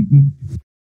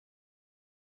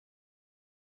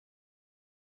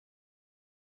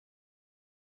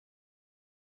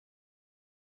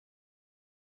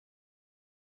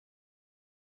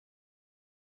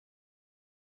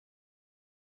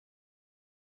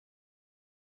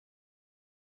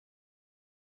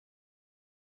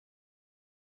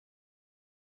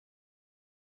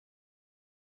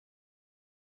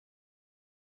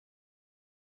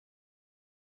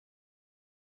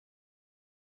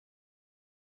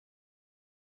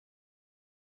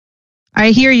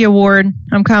 I hear you, Ward.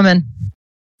 I'm coming.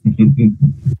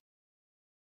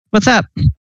 What's up?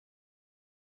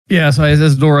 Yeah, so as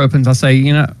this door opens, I say,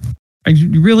 are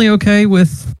you really okay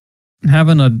with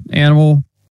having an animal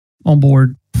on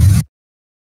board?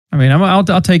 I mean, I'll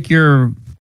take your,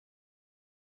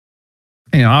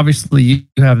 obviously you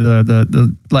have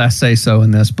the last say so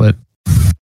in this, but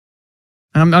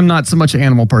I'm not so much an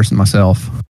animal person myself.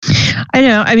 I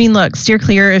know. I mean, look, steer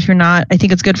clear if you're not. I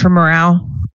think it's good for morale.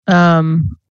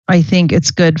 I think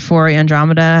it's good for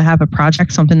Andromeda to have a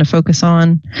project, something to focus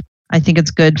on. I think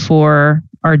it's good for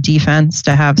our defense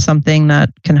to have something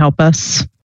that can help us.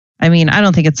 I mean, I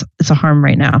don't think it's a harm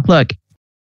right now. Look,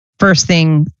 first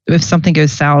thing, if something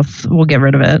goes south, we'll get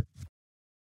rid of it.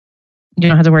 You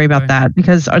don't have to worry about that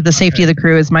because the safety of the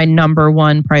crew is my number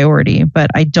one priority, but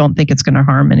I don't think it's going to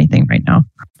harm anything right now.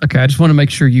 Okay. I just want to make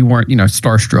sure you weren't,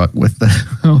 starstruck with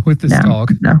this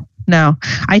dog. No,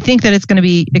 I think that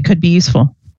it could be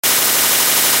useful.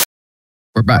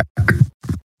 We're back.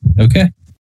 Okay.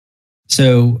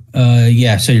 So,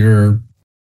 so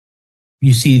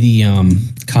you see the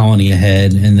colony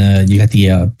ahead, and you got the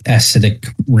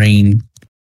acidic rain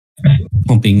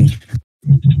pumping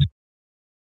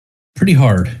pretty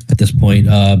hard at this point.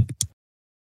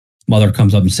 Mother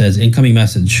comes up and says, "Incoming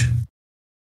message."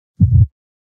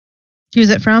 Who's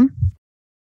it from?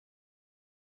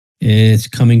 It's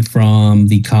coming from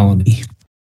the colony.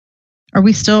 Are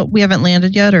we haven't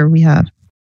landed yet, or we have?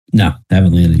 No,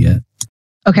 haven't landed yet.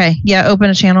 Okay. Yeah. Open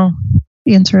a channel.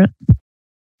 Answer it.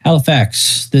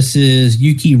 Halifax, this is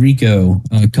Yuki Rico,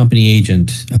 company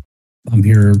agent. I'm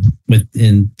here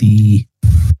within the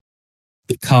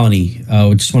colony.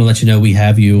 I just want to let you know we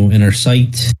have you in our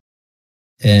sight,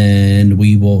 and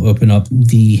we will open up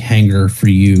the hangar for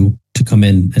you to come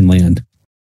in and land.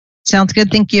 Sounds good.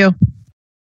 Thank you.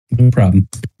 No problem.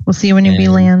 We'll see you when we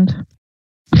land.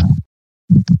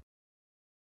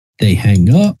 They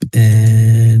hang up,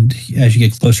 and as you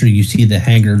get closer, you see the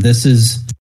hangar. This is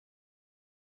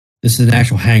an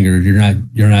actual hangar.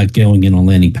 You're not going in on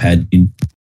landing pad. You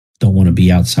don't want to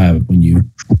be outside when you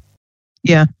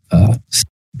get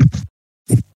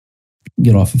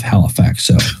off of Halifax.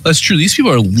 So that's true. These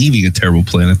people are leaving a terrible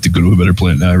planet to go to a better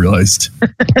planet. Now I realized.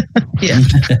 Yeah.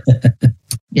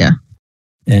 Yeah.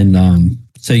 And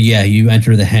so you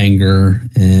enter the hangar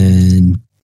and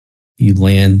you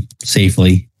land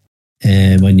safely.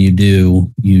 And when you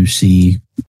do, you see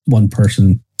one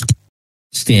person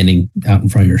standing out in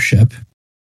front of your ship.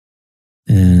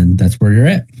 And that's where you're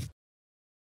at.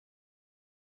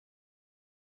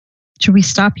 Should we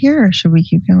stop here or should we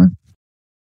keep going?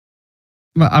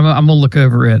 I'm gonna look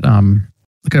over at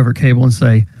Cable and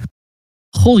say,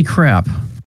 "Holy crap,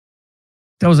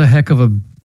 that was a heck of an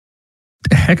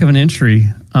entry."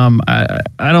 I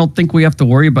don't think we have to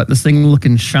worry about this thing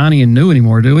looking shiny and new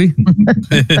anymore, do we? Given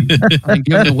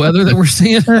the weather that we're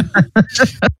seeing.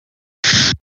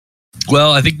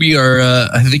 Well, I think we are.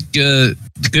 The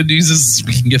good news is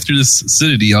we can get through this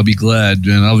acidity. I'll be glad,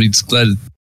 and I'll be just glad to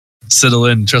settle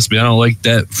in. Trust me, I don't like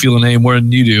that feeling any more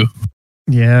than you do.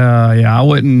 Yeah. I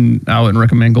wouldn't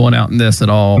recommend going out in this at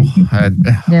all.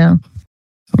 Yeah.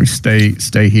 We stay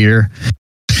here.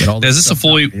 Is this a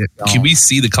fully? Can we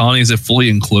see the colony? Is it fully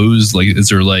enclosed? Like, is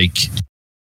there like?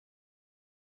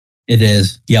 It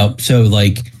is. Yep. So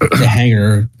like the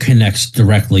hangar connects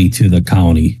directly to the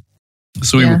colony.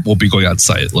 So we won't be going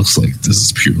outside. It looks like this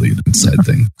is purely an inside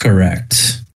thing.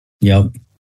 Correct. Yep.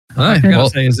 All right. I gotta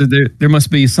say is that there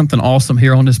must be something awesome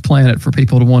here on this planet for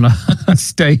people to want to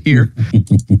stay here.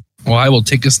 Well, I will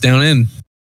take us down in.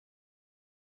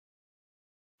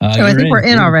 I think we're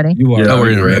in already. You are. Yeah,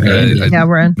 we're in already. Yeah,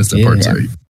 we're in. Missed that part. Sorry.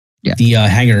 Yeah. The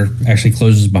hangar actually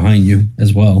closes behind you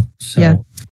as well. So,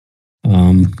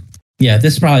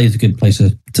 this probably is a good place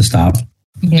to stop.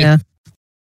 Yeah.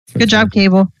 Good job,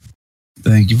 Cable.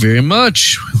 Thank you very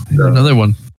much. Another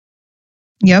one.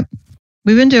 Yep.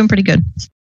 We've been doing pretty good.